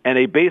pitcher, and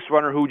a base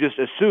runner who just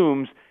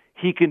assumes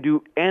he can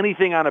do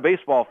anything on a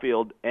baseball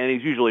field, and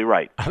he's usually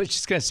right. I was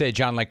just going to say,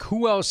 John, like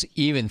who else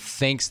even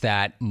thinks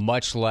that,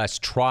 much less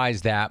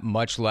tries that,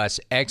 much less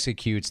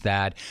executes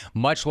that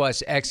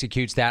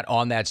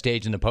on that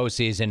stage in the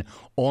postseason?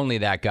 Only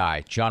that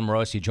guy, Jon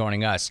Morosi,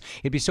 joining us.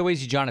 It'd be so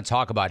easy, John, to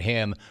talk about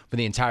him for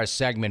the entire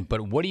segment, but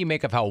what do you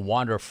make of how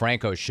Wander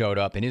Franco showed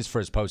up in his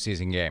first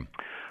postseason game?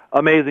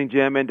 Amazing,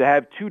 Jim, and to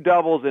have two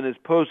doubles in his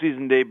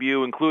postseason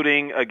debut,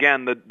 including,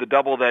 again, the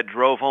double that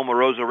drove home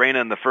Arozarena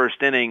in the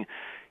first inning.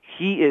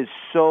 He is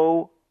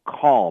so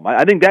calm.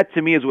 I think that,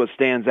 to me, is what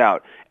stands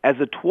out. As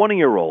a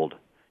 20-year-old,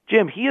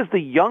 Jim, he is the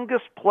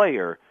youngest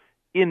player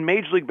in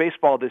Major League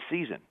Baseball this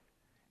season.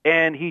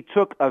 And he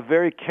took a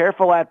very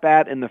careful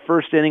at-bat in the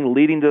first inning,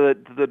 leading to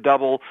the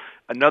double.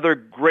 Another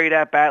great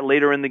at-bat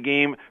later in the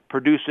game,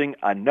 producing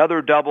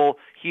another double.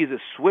 He's a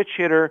switch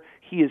hitter.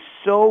 He is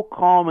so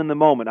calm in the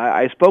moment.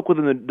 I spoke with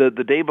him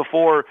the day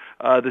before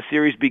the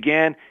series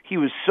began. He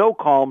was so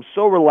calm,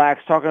 so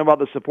relaxed, talking about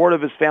the support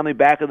of his family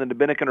back in the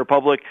Dominican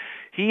Republic.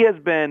 He has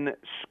been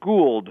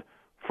schooled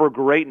for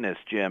greatness,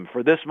 Jim,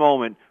 for this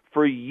moment,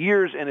 for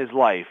years in his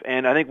life.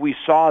 And I think we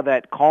saw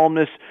that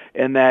calmness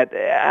and that,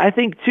 I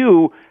think,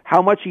 too,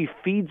 how much he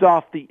feeds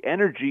off the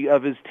energy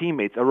of his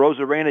teammates.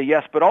 Arozarena,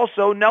 yes, but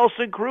also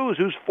Nelson Cruz,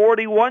 who's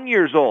 41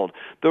 years old.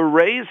 The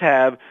Rays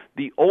have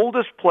the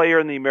oldest player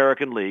in the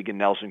American League in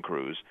Nelson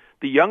Cruz,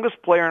 the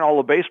youngest player in all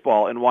of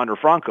baseball in Wander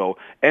Franco,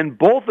 and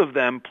both of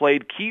them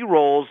played key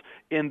roles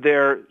in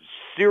their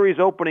series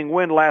opening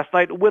win last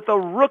night with a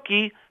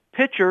rookie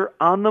pitcher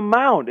on the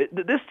mound.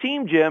 This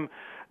team, Jim,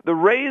 the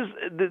Rays,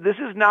 this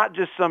is not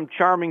just some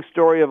charming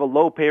story of a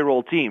low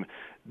payroll team.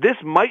 This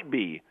might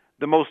be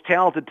the most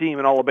talented team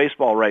in all of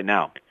baseball right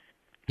now.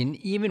 An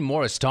even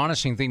more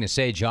astonishing thing to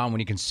say, John,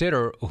 when you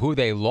consider who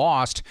they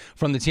lost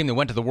from the team that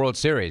went to the World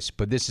Series.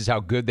 But this is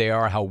how good they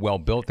are, how well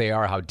built they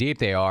are, how deep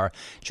they are.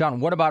 John,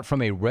 what about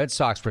from a Red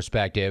Sox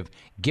perspective,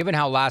 given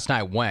how last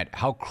night went,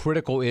 how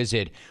critical is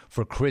it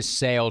for Chris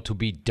Sale to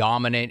be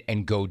dominant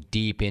and go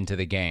deep into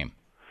the game?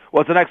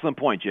 Well, it's an excellent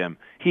point, Jim.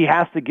 He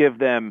has to give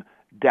them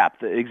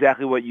depth,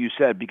 exactly what you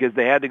said, because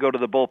they had to go to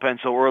the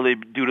bullpen so early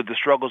due to the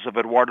struggles of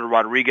Eduardo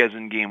Rodriguez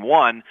in Game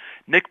 1.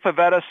 Nick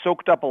Pivetta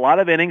soaked up a lot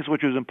of innings,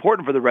 which was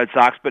important for the Red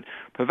Sox, but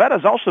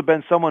Pivetta's also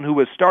been someone who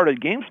has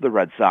started games for the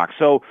Red Sox.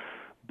 So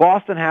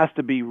Boston has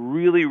to be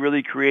really,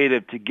 really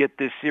creative to get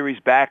this series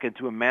back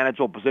into a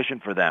manageable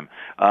position for them.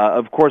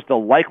 Of course,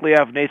 they'll likely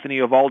have Nathan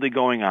Eovaldi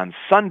going on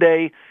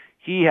Sunday.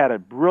 He had a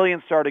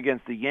brilliant start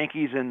against the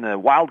Yankees in the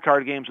wild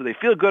card game, so they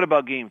feel good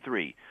about Game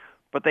 3.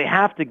 But they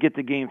have to get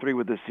to Game 3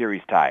 with this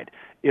series tied.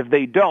 If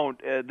they don't,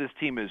 this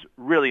team is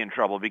really in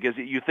trouble, because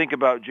you think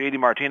about J.D.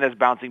 Martinez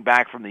bouncing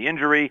back from the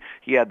injury.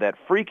 He had that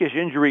freakish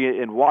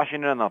injury in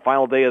Washington on the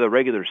final day of the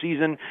regular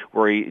season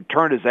where he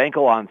turned his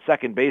ankle on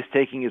second base,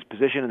 taking his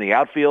position in the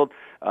outfield.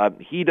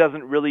 He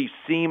doesn't really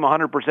seem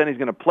 100% he's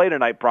going to play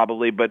tonight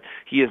probably, but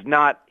he is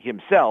not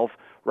himself.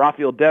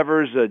 Rafael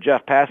Devers,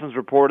 Jeff Passons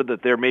reported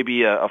that there may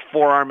be a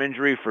forearm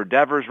injury for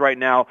Devers right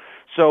now.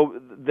 So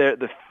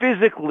the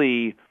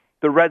physically,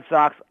 the Red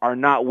Sox are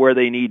not where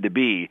they need to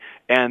be,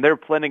 and they're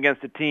playing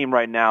against a team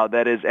right now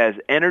that is as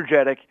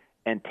energetic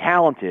and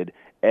talented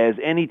as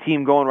any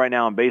team going right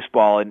now in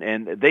baseball,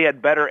 and they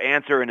had better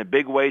answer in a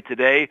big way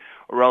today,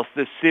 or else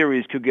this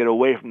series could get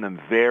away from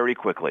them very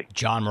quickly.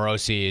 Jon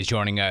Morosi is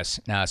joining us.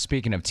 Now,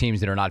 speaking of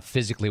teams that are not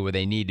physically where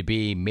they need to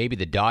be, maybe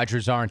the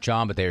Dodgers aren't,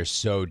 John, but they're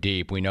so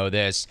deep. We know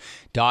this.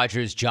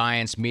 Dodgers,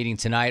 Giants meeting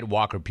tonight.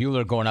 Walker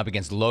Buehler going up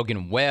against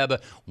Logan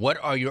Webb. What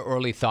are your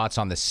early thoughts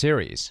on the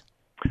series?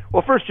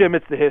 Well, first, Jim,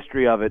 it's the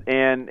history of it,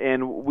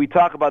 and we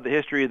talk about the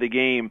history of the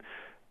game.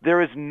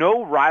 there is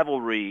no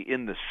rivalry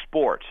in the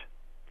sport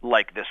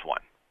like this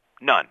one.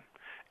 None.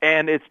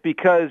 And it's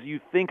because you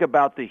think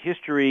about the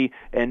history,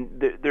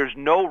 and there's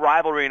no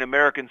rivalry in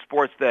American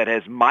sports that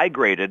has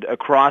migrated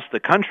across the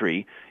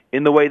country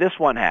in the way this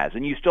one has.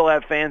 And you still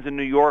have fans in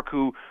New York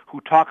who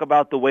talk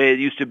about the way it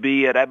used to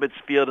be at Ebbets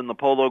Field and the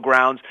Polo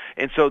Grounds.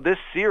 And so this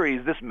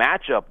series, this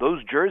matchup,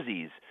 those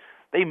jerseys,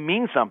 they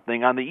mean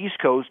something on the East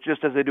Coast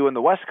just as they do in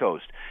the West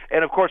Coast.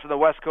 And, of course, on the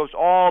West Coast,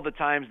 all the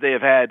times they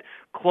have had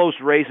close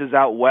races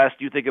out west.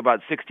 You think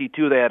about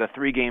 62, they had a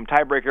 3-game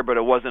tiebreaker, but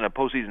it wasn't a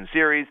postseason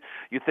series.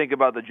 You think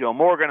about the Joe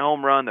Morgan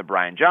home run, the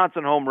Brian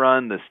Johnson home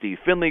run, the Steve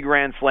Finley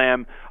Grand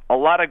Slam, a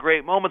lot of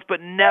great moments, but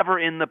never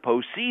in the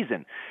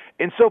postseason.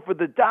 And so for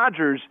the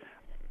Dodgers,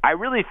 I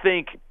really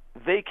think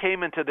they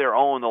came into their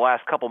own the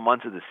last couple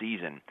months of the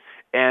season.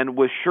 And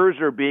with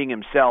Scherzer being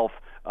himself,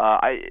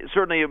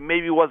 certainly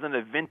maybe wasn't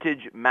a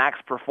vintage Max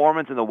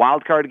performance in the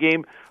wild card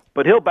game,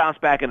 but he'll bounce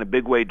back in a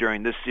big way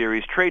during this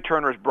series. Trey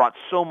Turner's brought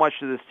so much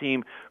to this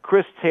team.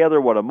 Chris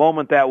Taylor, what a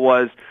moment that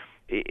was.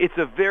 It's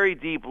a very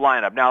deep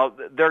lineup. Now,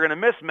 they're going to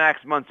miss Max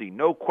Muncy,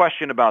 no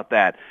question about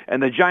that.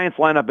 And the Giants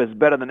lineup is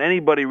better than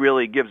anybody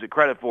really gives it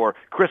credit for.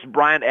 Chris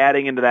Bryant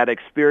adding into that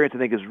experience, I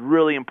think, is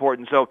really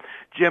important. So,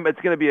 Jim, it's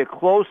going to be a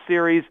close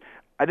series.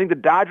 I think the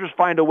Dodgers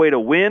find a way to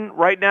win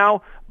right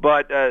now,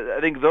 but I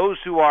think those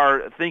who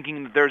are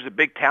thinking that there's a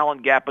big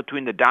talent gap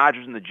between the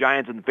Dodgers and the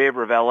Giants in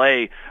favor of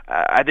L.A.,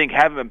 I think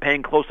haven't been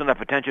paying close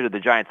enough attention to the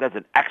Giants. That's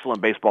an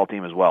excellent baseball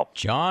team as well.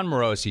 John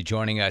Morosi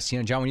joining us.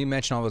 John, when you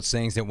mention all those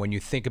things, that when you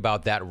think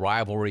about that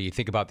rivalry, you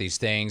think about these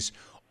things,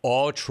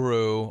 all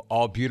true,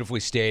 all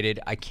beautifully stated.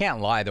 I can't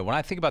lie, though. When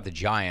I think about the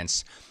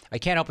Giants, I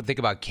can't help but think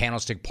about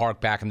Candlestick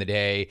Park back in the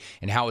day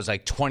and how it was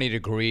like 20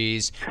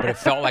 degrees, but it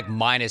felt like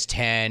minus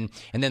 10.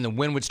 And then the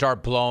wind would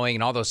start blowing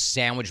and all those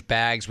sandwich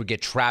bags would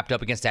get trapped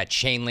up against that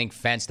chain link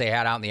fence they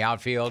had out in the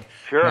outfield.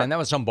 Sure. Man, that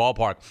was some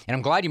ballpark. And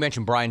I'm glad you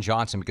mentioned Brian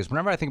Johnson, because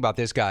whenever I think about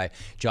this guy,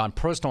 John,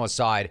 personal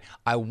aside,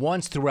 I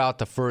once threw out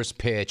the first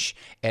pitch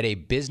at a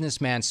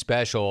businessman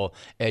special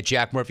at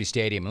Jack Murphy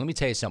Stadium. And let me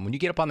tell you something. When you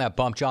get up on that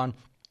bump, John,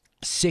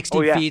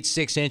 60 feet,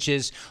 6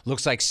 inches,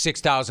 looks like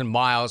 6,000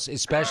 miles,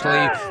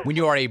 especially when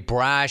you are a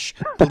brash,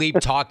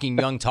 bleep-talking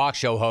young talk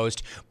show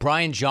host.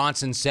 Brian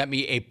Johnson sent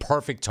me a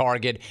perfect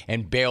target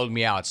and bailed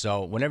me out.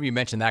 So whenever you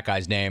mention that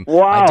guy's name,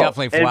 I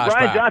definitely flash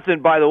back. And Brian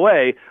Johnson, by the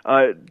way,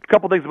 a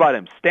couple things about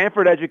him.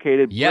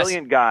 Stanford-educated,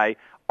 brilliant guy.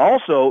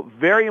 Also,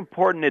 very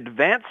important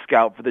advanced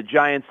scout for the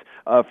Giants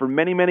for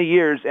many, many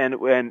years,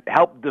 and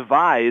helped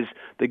devise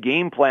the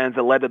game plans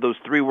that led to those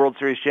 3 World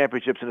Series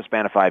championships in a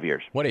span of 5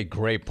 years. What a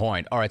great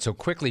point. All right, so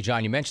quickly,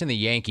 John, you mentioned the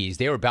Yankees.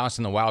 They were bounced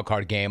in the wild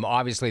card game.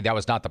 Obviously, that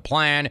was not the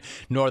plan,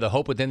 nor the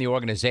hope within the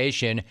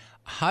organization.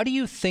 How do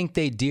you think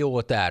they deal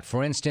with that?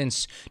 For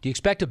instance, do you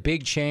expect a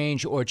big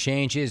change or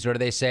changes, or do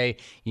they say,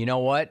 you know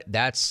what,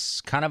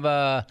 that's kind of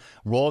a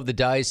roll of the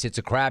dice. It's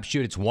a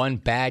crapshoot. It's one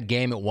bad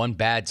game at one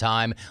bad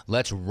time.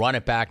 Let's run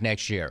it back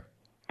next year.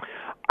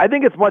 I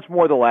think it's much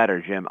more the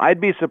latter, Jim. I'd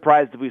be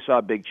surprised if we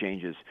saw big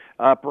changes.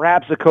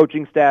 Perhaps a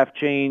coaching staff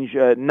change,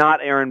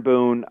 not Aaron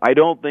Boone. I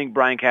don't think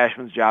Brian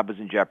Cashman's job is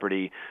in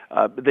jeopardy.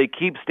 They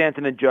keep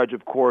Stanton and Judge,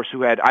 of course,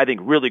 who had, I think,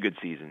 really good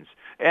seasons.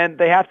 And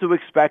they have to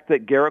expect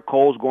that Garrett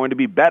Cole is going to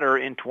be better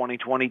in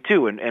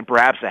 2022 and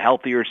perhaps a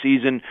healthier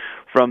season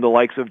from the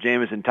likes of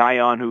Jameson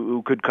Taillon,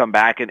 who could come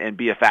back and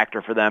be a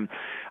factor for them.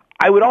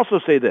 I would also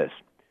say this.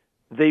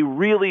 They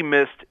really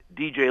missed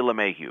DJ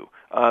LeMahieu.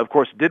 Of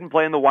course, didn't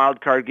play in the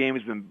wild card game.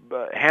 He's been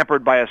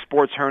hampered by a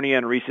sports hernia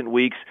in recent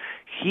weeks.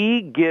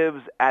 He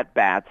gives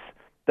at-bats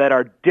that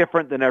are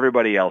different than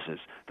everybody else's.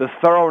 The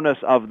thoroughness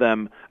of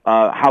them,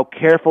 how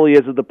careful he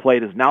is at the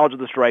plate, his knowledge of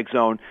the strike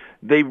zone,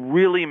 they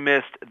really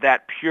missed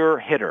that pure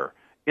hitter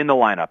in the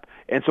lineup.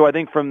 And so I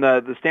think from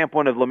the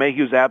standpoint of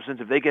LeMahieu's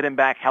absence, if they get him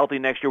back healthy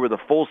next year with a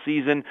full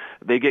season,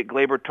 they get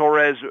Gleyber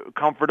Torres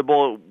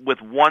comfortable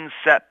with one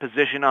set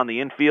position on the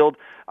infield,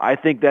 I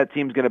think that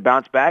team's going to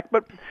bounce back.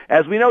 But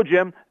as we know,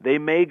 Jim, they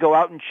may go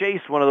out and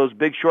chase one of those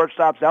big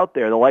shortstops out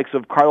there, the likes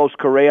of Carlos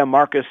Correa,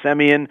 Marcus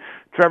Semien,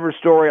 Trevor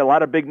Story, a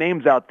lot of big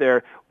names out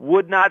there.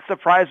 Would not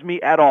surprise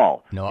me at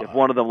all if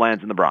one of them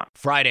lands in the Bronx.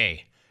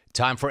 Friday,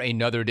 time for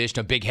another edition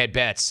of Big Head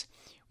Bets.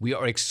 We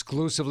are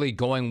exclusively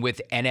going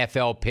with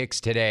NFL picks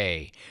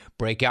today.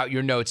 Break out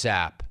your notes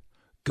app.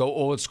 Go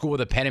old school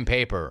with a pen and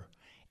paper.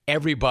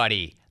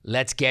 Everybody,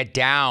 let's get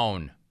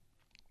down.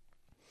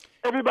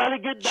 Everybody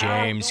get down.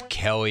 James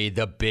Kelly,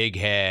 the big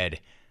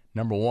head.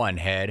 Number 1,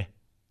 head.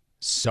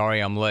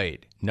 Sorry I'm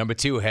late. Number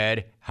 2,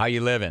 head. How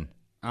you living?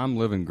 I'm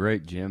living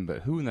great, Jim,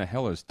 but who in the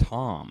hell is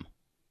Tom?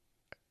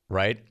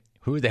 Right?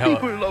 Who the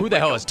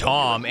hell is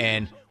Tom,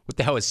 and what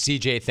the hell is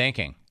CJ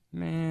thinking?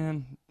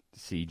 Man,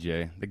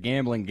 CJ. The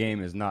gambling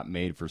game is not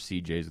made for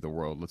CJs of the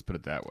world. Let's put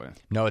it that way.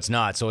 No, it's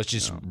not. So let's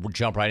just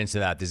jump right into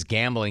that. This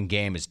gambling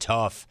game is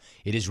tough.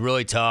 It is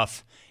really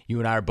tough. You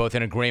and I are both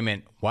in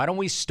agreement. Why don't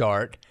we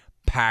start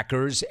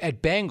Packers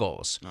at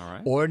Bengals? All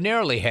right.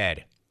 Ordinarily,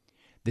 head.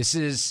 This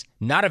is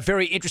not a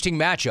very interesting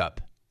matchup.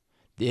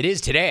 It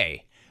is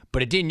today,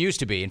 but it didn't used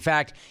to be. In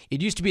fact,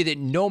 it used to be that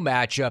no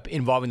matchup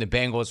involving the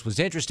Bengals was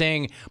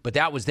interesting, but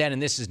that was then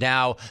and this is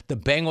now. The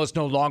Bengals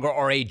no longer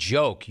are a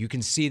joke. You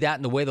can see that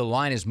in the way the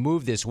line has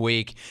moved this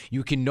week.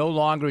 You can no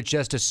longer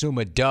just assume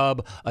a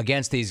dub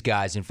against these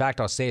guys. In fact,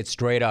 I'll say it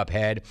straight up,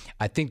 Head.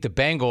 I think the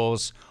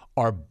Bengals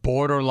are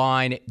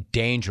borderline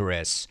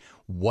dangerous.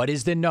 What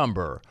is the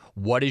number?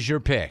 What is your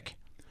pick?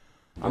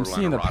 I'm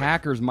seeing the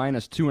Packers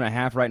minus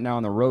 2.5 right now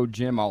on the road,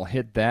 Jim. I'll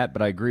hit that,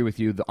 but I agree with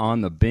you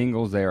on the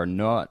Bengals. They are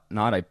not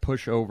a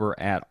pushover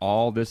at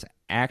all. This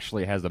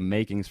actually has the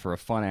makings for a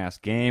fun-ass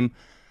game.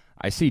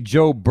 I see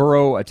Joe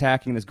Burrow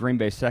attacking this Green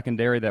Bay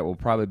secondary that will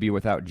probably be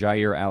without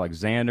Jair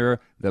Alexander.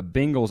 The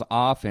Bengals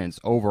offense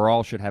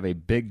overall should have a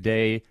big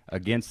day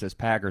against this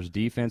Packers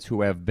defense,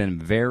 who have been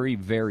very,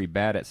 very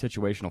bad at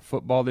situational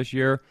football this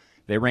year.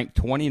 They rank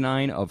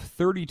 29 of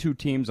 32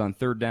 teams on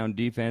third down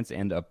defense,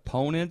 and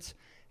opponents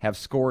have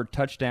scored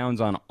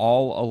touchdowns on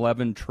all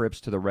 11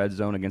 trips to the red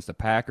zone against the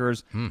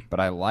Packers.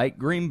 But I like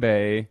Green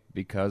Bay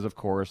because, of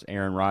course,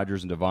 Aaron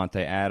Rodgers and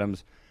Devontae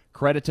Adams.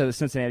 Credit to the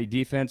Cincinnati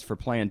defense for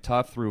playing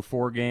tough through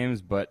 4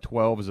 games, but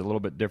 12 is a little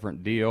bit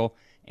different deal.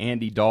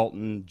 Andy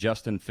Dalton,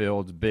 Justin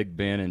Fields, Big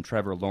Ben, and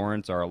Trevor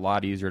Lawrence are a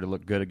lot easier to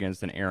look good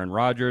against than Aaron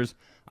Rodgers.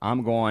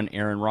 I'm going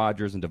Aaron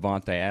Rodgers and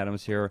Devontae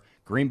Adams here.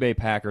 Green Bay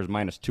Packers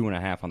minus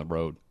 2.5 on the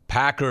road.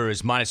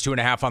 Packers minus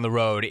 2.5 on the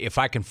road. If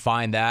I can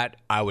find that,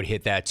 I would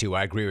hit that too.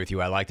 I agree with you.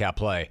 I like that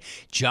play.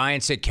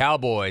 Giants at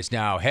Cowboys.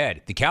 Now,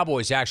 Head, the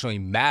Cowboys actually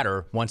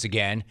matter once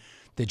again.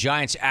 The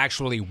Giants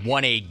actually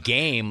won a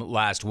game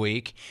last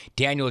week.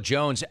 Daniel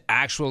Jones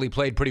actually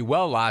played pretty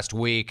well last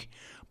week,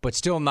 but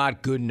still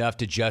not good enough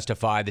to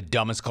justify the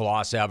dumbest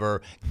coloss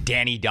ever,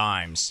 Danny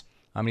Dimes.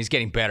 I mean, he's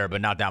getting better,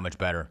 but not that much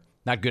better.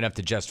 Not good enough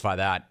to justify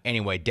that.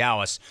 Anyway,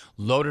 Dallas,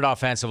 loaded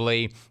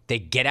offensively. They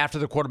get after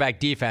the quarterback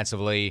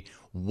defensively.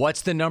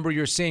 What's the number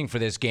you're seeing for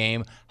this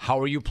game? How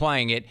are you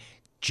playing it?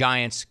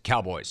 Giants,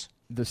 Cowboys.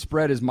 The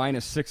spread is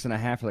minus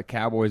 6.5 for the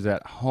Cowboys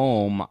at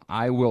home.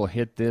 I will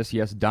hit this.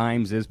 Yes,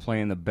 Dimes is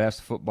playing the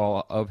best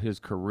football of his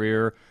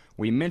career.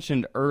 We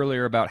mentioned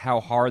earlier about how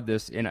hard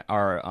this I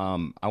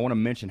want to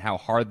mention how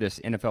hard this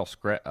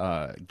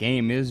NFL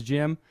game is,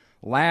 Jim.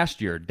 Last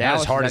year,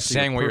 Dallas. As hard as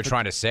saying what you're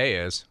trying to say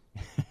is.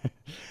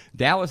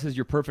 Dallas is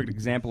your perfect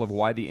example of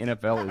why the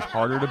NFL is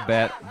harder to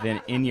bet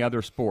than any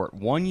other sport.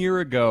 1 year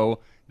ago,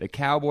 the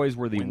Cowboys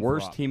were the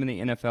worst team in the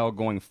NFL,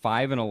 going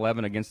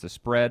 5-11 against the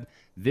spread.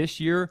 This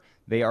year,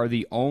 they are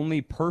the only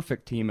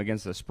perfect team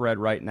against the spread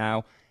right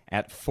now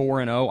at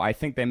 4-0. I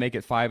think they make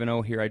it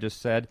 5-0 here, I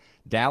just said.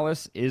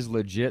 Dallas is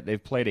legit.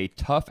 They've played a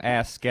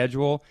tough-ass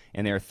schedule,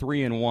 and they're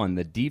 3-1.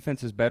 The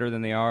defense is better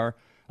than they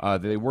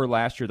were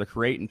last year. They're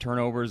creating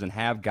turnovers and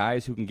have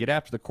guys who can get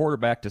after the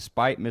quarterback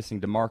despite missing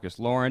DeMarcus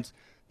Lawrence.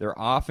 Their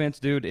offense,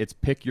 dude, it's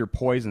pick your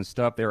poison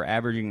stuff. They're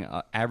averaging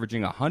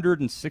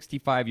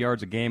 165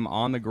 yards a game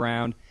on the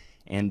ground,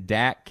 and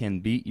Dak can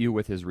beat you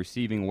with his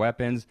receiving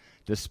weapons.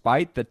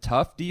 Despite the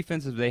tough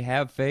defenses they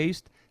have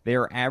faced, they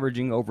are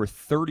averaging over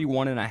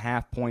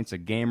 31.5 points a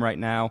game right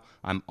now.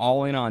 I'm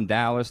all in on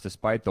Dallas,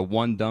 despite the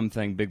one dumb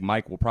thing Big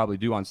Mike will probably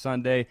do on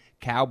Sunday.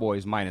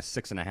 Cowboys minus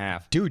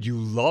 6.5. Dude, you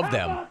love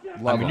them.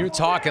 You're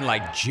talking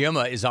like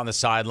Jimma is on the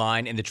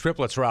sideline and the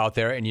triplets are out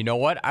there. And you know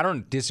what? I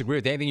don't disagree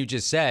with anything you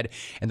just said.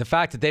 And the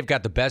fact that they've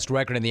got the best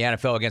record in the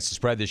NFL against the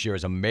spread this year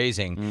is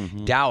amazing.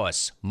 Mm-hmm.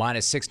 Dallas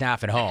minus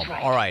 6.5 at home.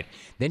 All right.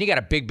 Then you got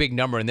a big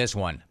number in this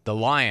one. The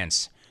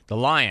Lions. The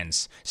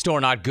Lions still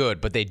are not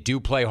good, but they do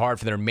play hard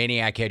for their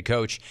maniac head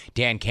coach,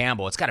 Dan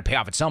Campbell. It's got to pay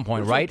off at some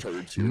point, right?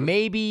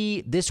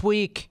 Maybe this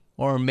week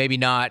or maybe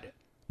not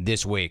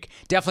this week.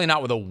 Definitely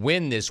not with a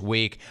win this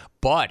week,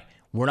 but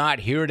we're not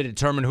here to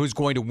determine who's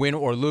going to win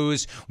or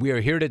lose. We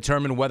are here to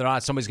determine whether or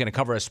not somebody's going to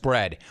cover a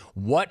spread.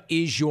 What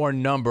is your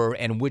number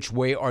and which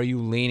way are you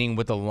leaning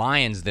with the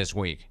Lions this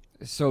week?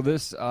 So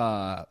this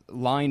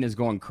line is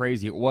going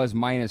crazy. It was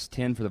minus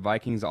 10 for the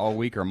Vikings all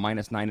week, or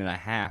minus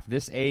 9.5.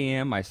 This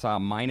AM, I saw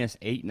minus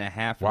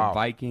 8.5 for the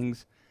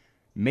Vikings.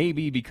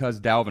 Maybe because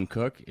Dalvin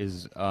Cook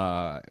is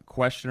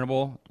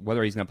questionable,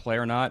 whether he's going to play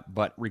or not.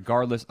 But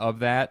regardless of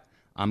that,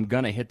 I'm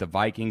going to hit the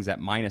Vikings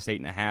at minus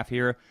 8.5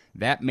 here.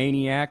 That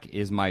maniac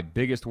is my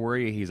biggest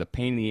worry. He's a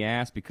pain in the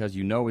ass because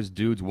you know his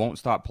dudes won't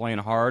stop playing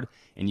hard,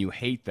 and you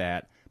hate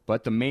that.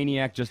 But the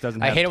maniac just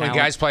doesn't have I hate talent. it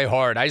when guys play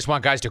hard. I just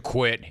want guys to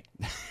quit.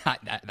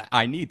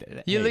 I need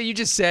that. You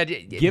just said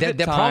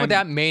the problem with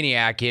that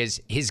maniac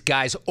is his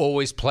guys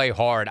always play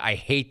hard. I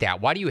hate that.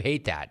 Why do you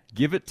hate that?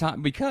 Give it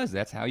time, because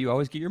that's how you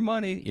always get your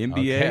money.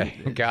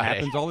 NBA, it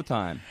happens all the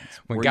time.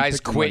 When guys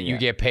quit, you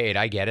get paid.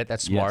 I get it.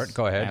 That's smart. Yes,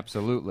 go ahead.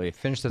 Absolutely.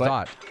 Finish the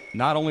thought.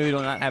 Not only do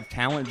they not have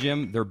talent,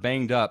 Jim, they're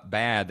banged up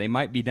bad. They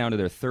might be down to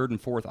their third and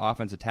fourth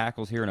offensive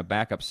tackles here and a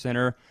backup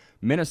center.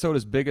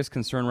 Minnesota's biggest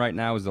concern right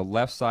now is the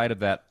left side of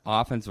that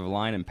offensive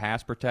line and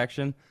pass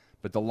protection.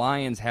 But the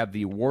Lions have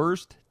the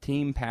worst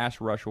team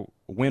pass rush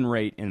win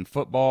rate in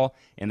football,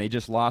 and they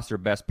just lost their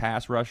best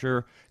pass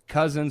rusher.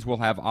 Cousins will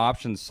have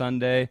options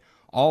Sunday.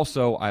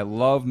 Also, I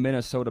love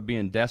Minnesota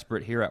being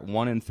desperate here at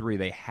 1-3.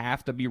 They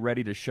have to be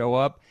ready to show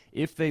up.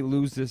 If they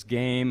lose this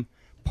game,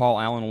 Paul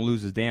Allen will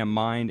lose his damn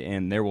mind,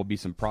 and there will be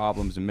some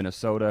problems in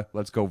Minnesota.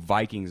 Let's go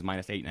Vikings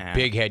minus 8.5.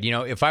 Big Head.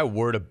 If I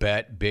were to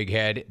bet Big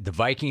Head, the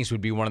Vikings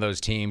would be one of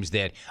those teams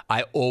that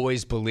I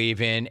always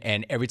believe in,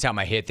 and every time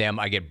I hit them,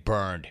 I get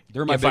burned.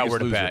 They're my if biggest I were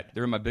to loser. bet.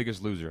 They're my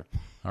biggest loser.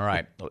 All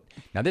right.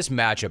 Now, this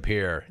matchup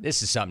here,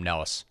 this is something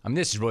else. I mean,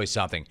 this is really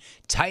something.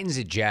 Titans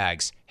at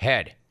Jags.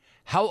 Head.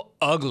 How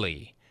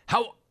ugly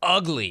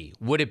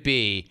would it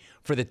be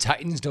for the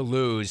Titans to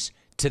lose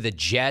to the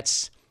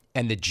Jets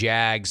and the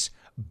Jags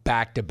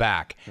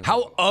back-to-back?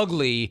 How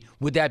ugly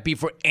would that be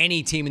for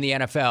any team in the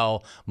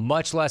NFL,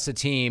 much less a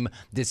team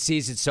that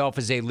sees itself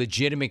as a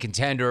legitimate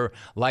contender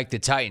like the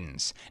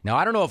Titans? Now,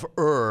 I don't know if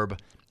Herb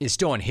is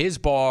still in his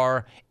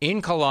bar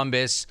in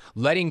Columbus,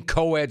 letting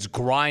co-eds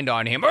grind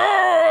on him,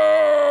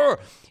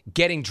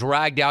 getting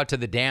dragged out to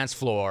the dance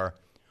floor,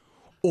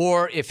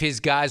 or if his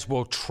guys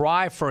will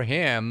try for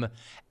him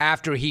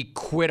after he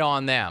quit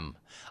on them.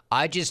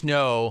 I just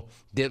know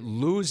that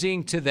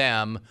losing to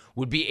them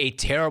would be a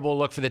terrible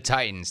look for the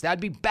Titans.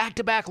 That'd be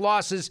back-to-back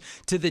losses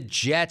to the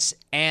Jets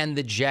and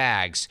the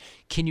Jags.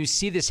 Can you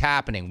see this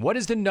happening? What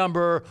is the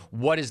number?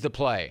 What is the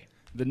play?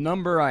 The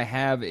number I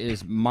have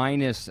is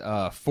minus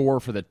 4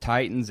 for the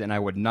Titans, and I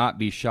would not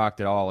be shocked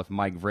at all if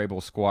Mike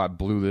Vrabel's squad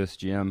blew this,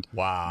 Jim.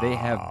 Wow. They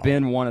have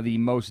been one of the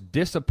most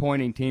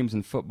disappointing teams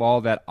in football.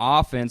 That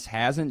offense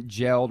hasn't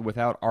gelled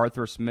without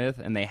Arthur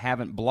Smith, and they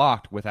haven't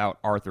blocked without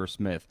Arthur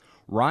Smith.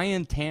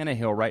 Ryan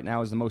Tannehill right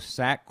now is the most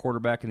sacked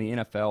quarterback in the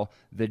NFL.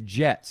 The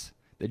Jets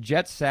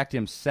sacked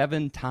him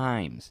 7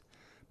 times.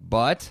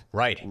 But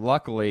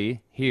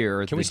luckily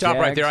here, can we stop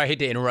right there? I hate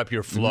to interrupt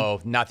your flow.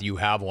 Not that you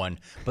have one,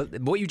 but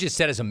what you just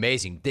said is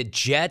amazing. The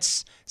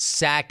Jets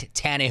sacked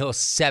Tannehill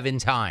 7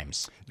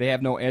 times. They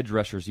have no edge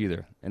rushers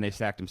either, and they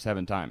sacked him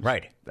 7 times.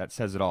 Right. That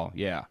says it all.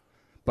 Yeah.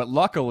 But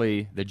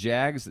luckily, the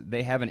Jags,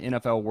 they have an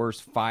NFL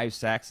worst 5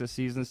 sacks this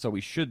season, so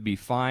he should be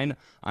fine.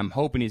 I'm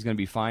hoping he's going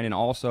to be fine. And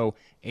also,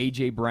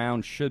 A.J.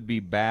 Brown should be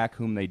back,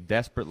 whom they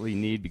desperately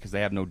need because they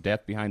have no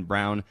depth behind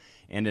Brown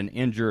and an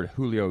injured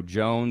Julio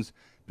Jones.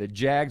 The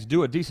Jags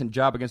do a decent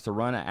job against the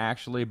run,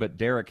 actually, but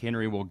Derrick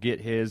Henry will get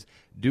his.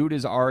 Dude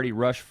has already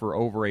rushed for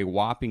over a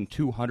whopping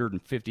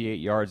 258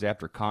 yards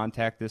after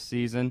contact this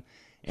season.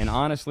 And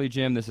honestly,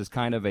 Jim, this is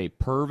kind of a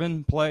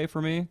Pervin play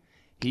for me.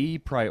 He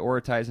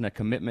prioritizing a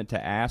commitment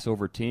to ass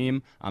over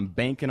team. I'm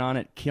banking on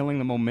it, killing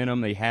the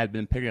momentum they had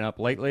been picking up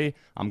lately.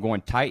 I'm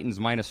going Titans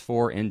minus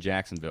 4 in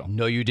Jacksonville.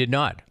 No, you did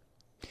not.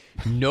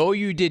 No,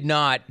 you did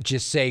not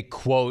just say,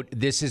 quote,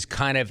 this is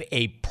kind of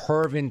a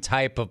Pervin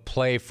type of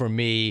play for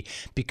me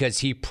because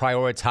he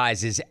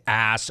prioritizes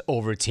ass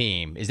over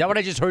team. Is that what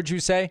I just heard you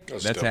say?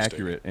 That's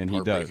accurate, and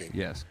he does.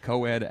 Yes,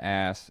 co-ed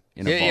ass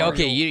in a bar.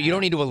 Okay, you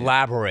don't need to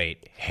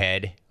elaborate,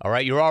 Head. All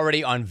right, you're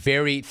already on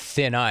very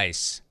thin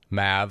ice,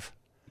 Mav.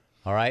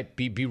 All right,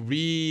 be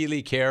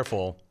really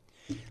careful.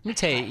 Let me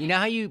tell you, you know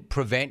how you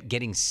prevent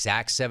getting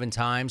sacked 7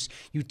 times?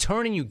 You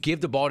turn and you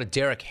give the ball to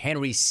Derrick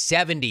Henry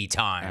 70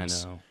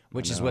 times. I know.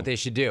 Which is what they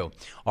should do.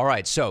 All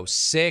right, so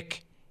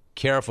sick,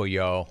 careful,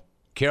 yo.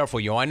 Careful,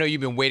 yo. I know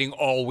you've been waiting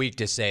all week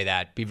to say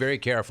that. Be very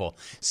careful.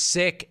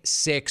 Sick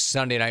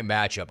Sunday night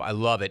matchup. I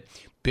love it.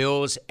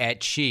 Bills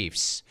at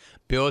Chiefs.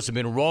 Bills have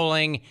been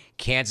rolling.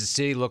 Kansas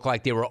City looked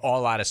like they were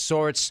all out of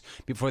sorts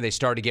before they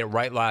started to get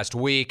right last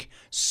week.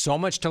 So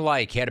much to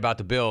like yet about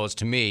the Bills,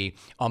 to me,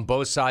 on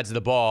both sides of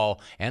the ball,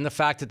 and the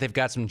fact that they've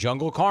got some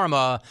jungle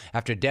karma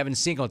after Devin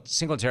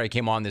Singletary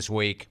came on this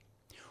week.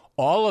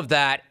 All of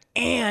that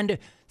and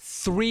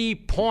 3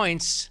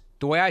 points,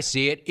 the way I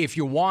see it, if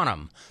you want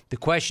them. The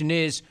question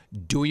is,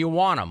 do you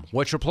want them?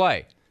 What's your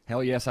play?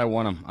 Hell yes, I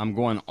want them. I'm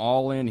going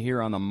all in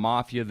here on the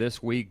Mafia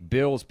this week.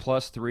 Bills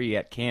plus 3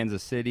 at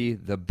Kansas City.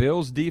 The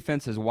Bills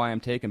defense is why I'm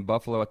taking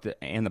Buffalo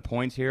and the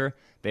points here.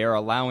 They are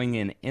allowing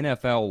an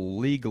NFL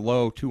league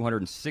low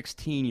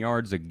 216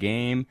 yards a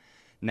game.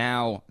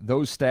 Now,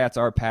 those stats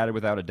are padded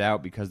without a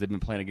doubt because they've been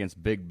playing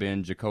against Big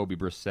Ben, Jacoby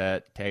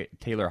Brissett,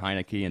 Taylor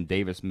Heineke, and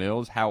Davis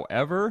Mills.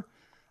 However,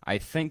 I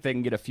think they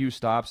can get a few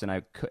stops, and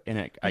I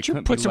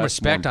couldn't put some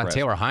respect on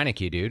Taylor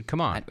Heineke, dude.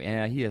 Come on.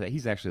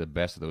 He's actually the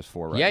best of those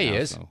 4 right now. Yeah, he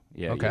is. So,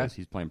 yeah, okay. He is.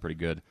 He's playing pretty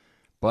good.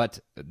 But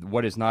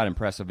what is not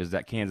impressive is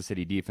that Kansas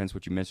City defense,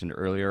 which you mentioned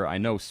earlier. I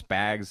know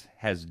Spags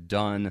has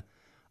done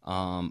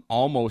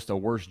almost a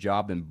worse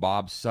job than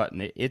Bob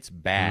Sutton. It's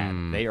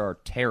bad. They are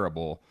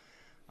terrible.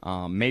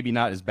 Maybe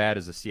not as bad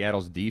as the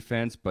Seattle's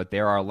defense, but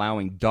they are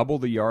allowing double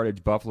the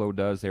yardage Buffalo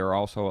does. They are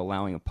also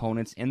allowing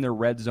opponents in their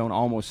red zone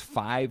almost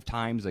 5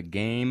 times a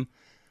game.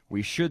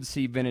 We should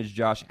see vintage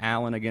Josh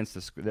Allen against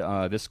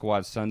this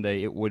squad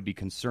Sunday. It would be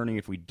concerning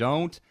if we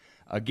don't.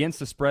 Against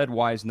the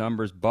spread-wise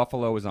numbers,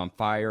 Buffalo is on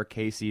fire.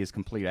 KC is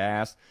complete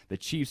ass. The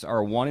Chiefs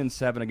are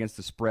 1-7 against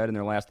the spread in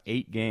their last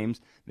 8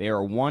 games. They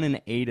are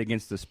 1-8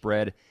 against the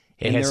spread.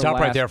 Hey, stop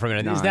right there for a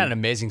minute. Isn't that an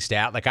amazing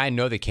stat? Like, I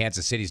know that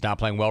Kansas City's not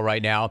playing well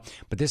right now,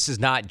 but this is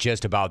not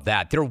just about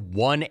that. They're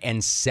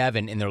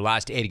 1-7 in their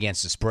last 8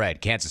 against the spread.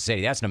 Kansas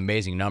City, that's an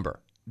amazing number.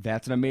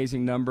 That's an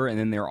amazing number, and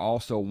then they're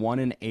also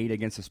 1-8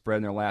 against the spread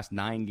in their last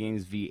 9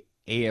 games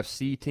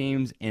AFC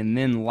teams. And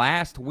then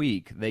last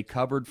week, they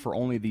covered for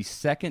only the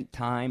second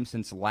time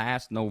since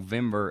last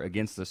November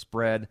against the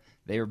spread.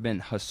 They have been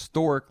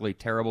historically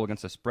terrible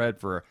against the spread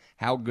for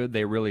how good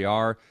they really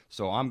are.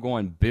 So I'm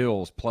going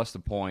Bills plus the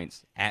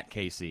points at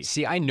KC.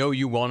 See, I know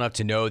you well enough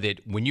to know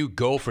that when you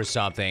go for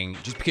something,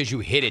 just because you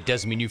hit it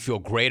doesn't mean you feel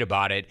great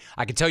about it.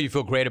 I can tell you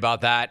feel great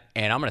about that,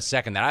 and I'm going to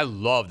second that. I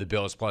love the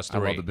Bills plus 3.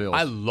 I love the Bills.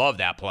 I love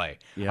that play.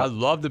 Yep. I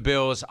love the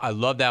Bills. I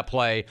love that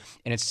play,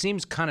 and it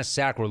seems kind of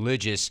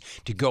sacrilegious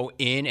to go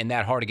in and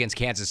that hard against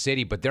Kansas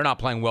City, but they're not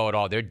playing well at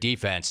all. Their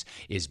defense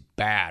is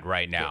bad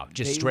right now,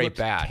 just straight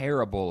bad.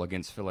 Terrible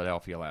against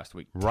Philadelphia last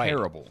week. Right.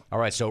 Terrible. All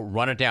right, so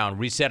run it down.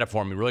 Reset it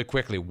for me really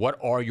quickly. What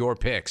are your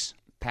picks?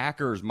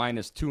 Packers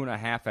minus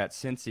 2.5 at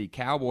Cincy.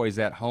 Cowboys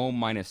at home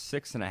minus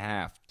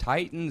 6.5.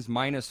 Titans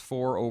minus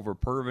 4 over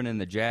Pervin and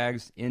the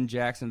Jags in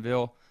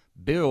Jacksonville.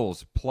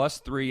 Bills plus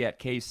 3 at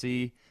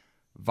KC.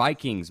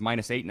 Vikings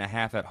minus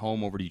 8.5 at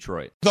home over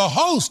Detroit. The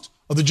host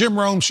of the Jim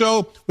Rome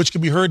Show, which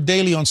can be heard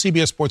daily on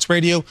CBS Sports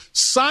Radio,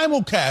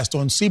 simulcast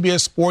on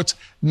CBS Sports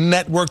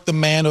Network, the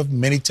man of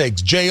many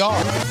takes, JR.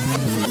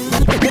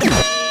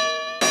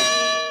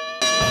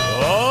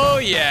 Oh,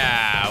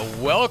 yeah.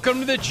 Welcome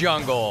to the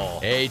jungle.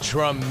 A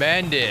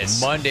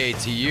tremendous Monday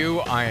to you.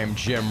 I am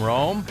Jim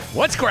Rome.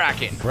 What's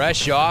cracking?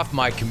 Fresh off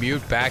my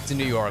commute back to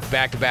New York,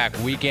 back-to-back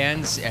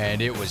weekends,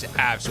 and it was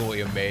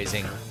absolutely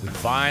amazing. We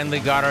finally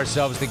got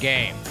ourselves the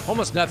game.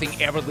 Almost nothing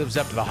ever lives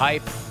up to the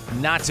hype.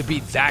 Not to be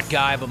that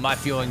guy, but my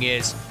feeling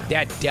is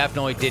that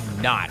definitely did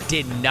not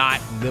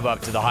live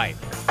up to the hype.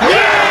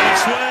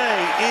 This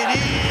way, it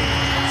is.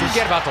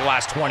 Forget about the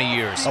last 20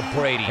 years of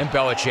Brady and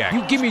Belichick.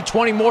 You give me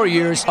 20 more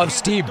years of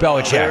Steve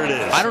Belichick. There it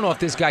is. I don't know if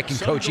this guy can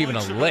coach even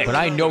a lick, but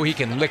I know he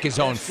can lick his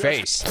own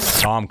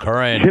face. Tom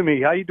Curran.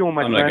 Jimmy, how you doing,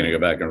 my friend? I'm not going to go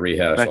back and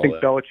rehash I all think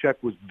that. Belichick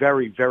was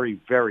very, very,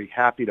 very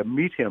happy to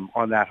meet him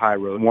on that high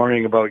road,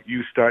 worrying about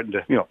you starting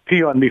to,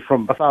 pee on me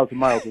from 1,000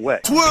 miles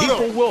away.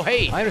 People will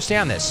hate. I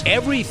understand this.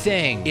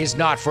 Everything is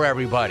not for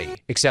everybody,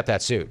 except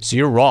that suit. So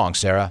you're wrong,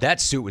 Sarah.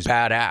 That suit was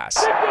badass.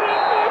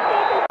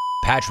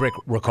 Patrick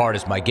Ricard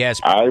is my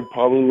guest. I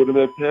probably would have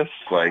been pissed.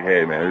 Like,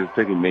 hey, man, this is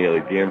taking me,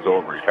 game's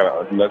over. It's kind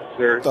of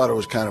unnecessary. Thought it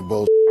was kind of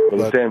bullshit. But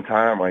at the same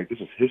time, this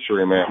is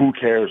history, man. Who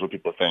cares what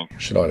people think?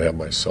 Should not have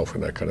myself in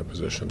that kind of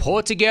position. Pull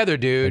it together,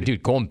 dude.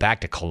 Dude, going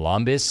back to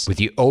Columbus with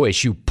the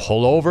OSU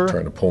pullover.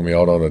 Trying to pull me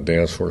out on a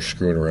dance floor,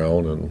 screwing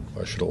around, and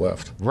I should have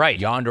left. Right,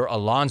 Yonder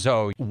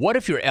Alonso. What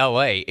if you're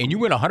LA and you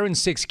win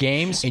 106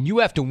 games and you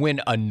have to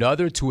win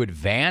another to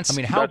advance? I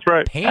mean, how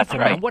painful,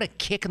 man. What a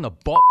kick in the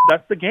butt.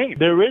 That's the game.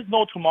 There is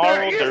no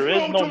tomorrow. There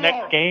is no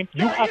next game.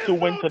 You have to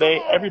win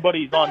today.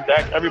 Everybody's on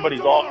deck.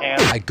 Everybody's all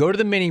hands. I go to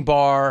the mini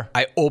bar,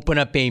 I open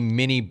up a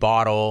mini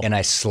bottle, and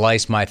I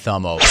slice my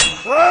thumb open.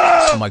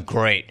 I'm like,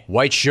 great.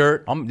 White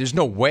shirt. There's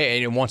no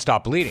way it won't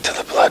stop bleeding. To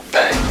the blood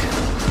bank.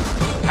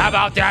 How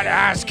about that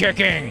ass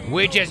kicking?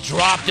 We just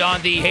dropped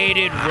on the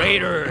hated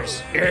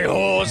Raiders.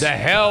 A-holes. The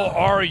hell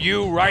are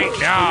you right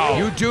now?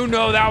 You do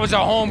know that was a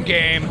home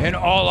game, and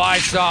all I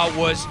saw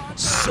was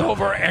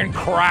silver and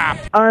crap.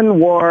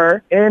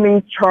 Unwar,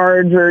 any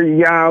Charger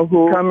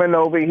Yahoo coming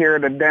over here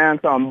to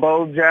dance on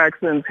Bo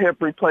Jackson's hip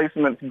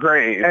replacement's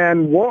grave.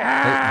 And war. What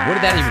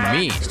did that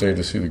even mean? Stayed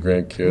to see the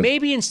grandkids.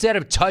 Maybe instead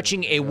of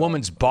touching a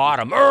woman's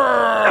bottom,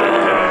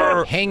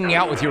 hanging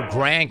out with your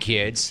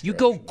grandkids, you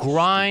go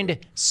grind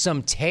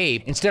some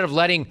tape instead of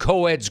letting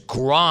co-eds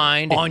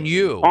grind on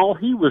you. All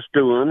he was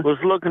doing was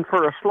looking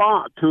for a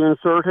slot to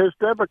insert his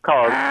debit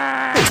card.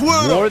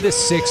 More than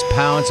 6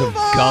 pounds of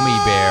gummy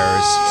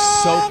bears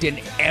soaked in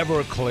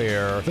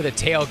Everclear for the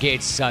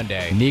tailgate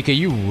Sunday. Nika,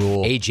 you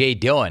rule. AJ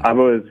Dillon. I've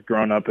always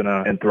grown up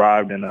and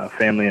thrived in a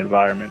family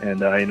environment, and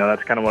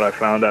that's kind of what I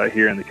found out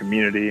here in the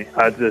community.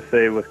 I'd just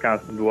say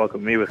Wisconsin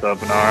welcomed me with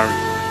open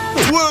arms.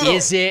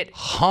 Is it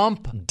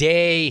hump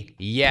day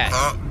yet?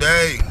 Hump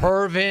day.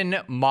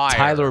 Pervin Meyer.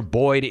 Tyler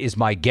Boyd is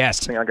my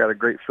guest. I think I got a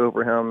great feel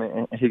for him,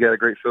 and he got a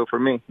great feel for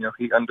me.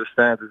 He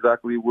understands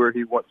exactly where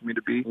he wants me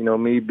to be.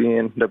 Me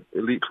being the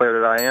elite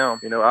player that I am,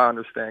 I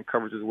understand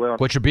coverage as well.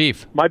 What's your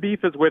beef? My beef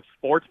is with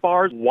sports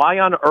bars. Why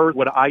on earth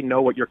would I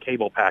know what your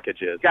cable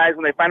package is? Guys,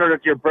 when they find out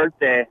it's your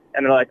birthday,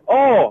 and they're like,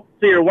 oh,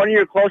 so you're 1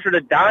 year closer to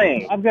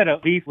dying. I've got a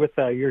beef with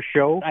your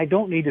show. I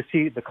don't need to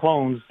see the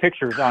clones'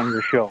 pictures on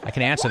your show. I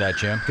can answer that,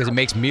 Jim, because it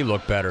makes me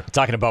look better. I'm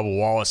talking about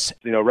Wallace.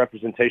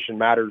 Representation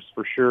matters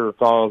for sure. It's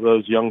all of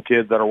those young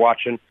kids that are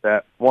watching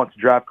that want to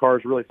drive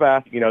cars really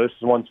fast. This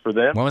is one's for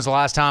them. When was the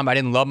last time I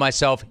didn't love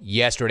myself?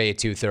 Yesterday at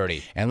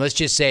 2:30. And let's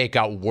just say it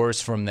got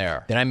worse from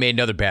there. Then I made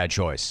another bad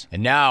choice.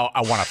 And now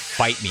I want to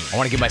fight me. I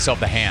want to give myself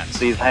the hands.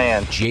 These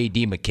hands.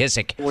 J.D.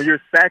 McKissick. When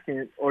you're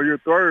second or you're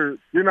third,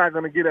 you're not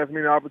going to get as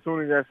many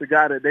opportunities as the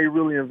guy that they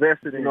really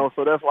invested in.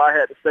 So that's why I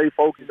had to stay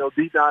focused.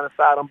 Deep down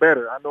inside, I'm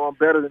better. I know I'm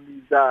better than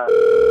these guys.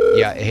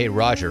 Yeah, hey,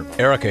 Roger.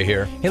 Erica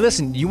here. Hey,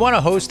 listen, you want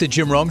to host the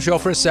Jim Rome Show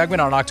for a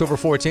segment on October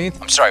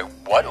 14th? I'm sorry,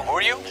 what? Who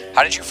are you?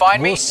 How did you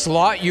find me? We'll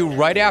slot you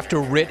right after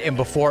Rit and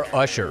before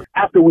Usher.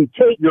 After we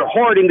take your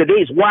heart in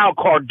today's wild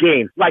card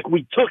game, like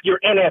we took your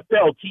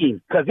NFL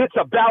team, because it's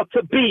about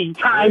to be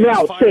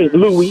timeout, St.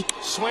 Louis.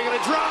 Swing and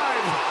a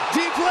drive.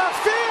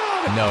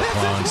 No,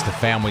 clones. The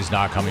family's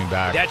not coming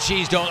back. That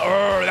cheese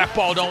that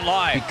ball don't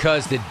lie.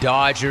 Because the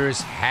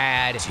Dodgers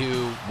had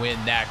to win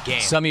that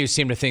game. Some of you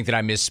seem to think that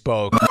I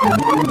misspoke.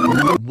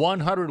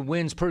 100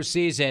 wins per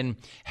season,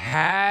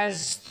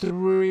 has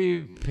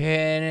 3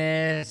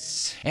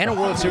 pennants, and a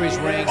World Series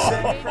ring.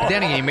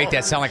 Then again, you make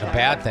that sound like a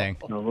bad thing.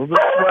 A little bit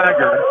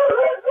swagger.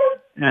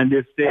 And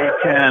if they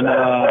can...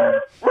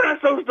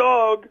 Ranso's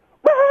dog!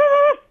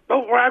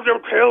 Don't wag your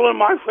tail in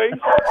my face.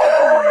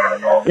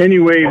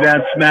 Anyway,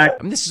 that snack.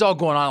 I mean, this is all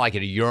going on like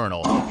at a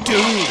urinal.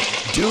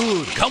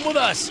 Dude, come with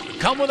us.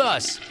 Come with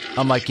us.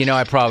 I'm like,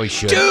 I probably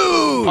should.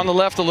 Dude! On the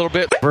left a little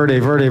bit. Verde.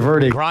 Grande.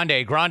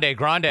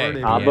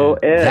 Abo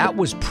Ed. That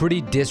was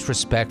pretty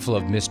disrespectful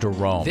of Mr.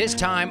 Rome. This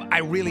time, I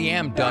really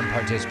am done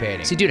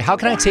participating. See, dude, how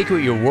can I take you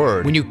at your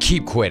word when you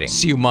keep quitting?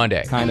 See you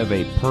Monday. Kind of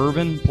a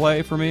Pervin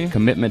play for me.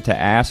 Commitment to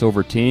ass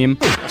over team.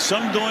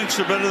 Some doinks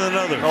are better than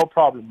others. No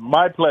problem.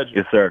 My pleasure.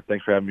 Yes, sir.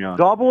 Thanks for having me on.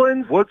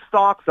 Dublin,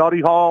 Woodstock, Saudi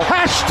Hall.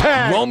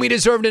 Hashtag Romey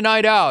deserved a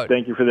night out.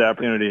 Thank you for the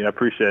opportunity. I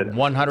appreciate it.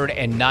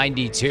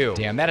 192.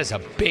 Damn, that is a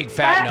big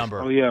fat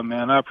number. Oh, yeah,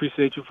 man. I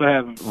appreciate you for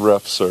having me.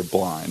 Refs are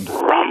blind.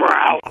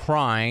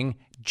 Crying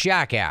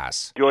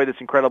jackass. Enjoy this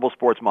incredible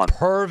sports month.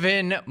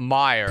 Pervin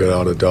Meyer. Get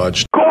out of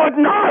Dodge. Good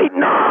night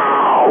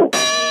now!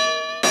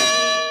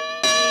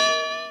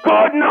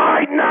 Good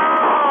night now!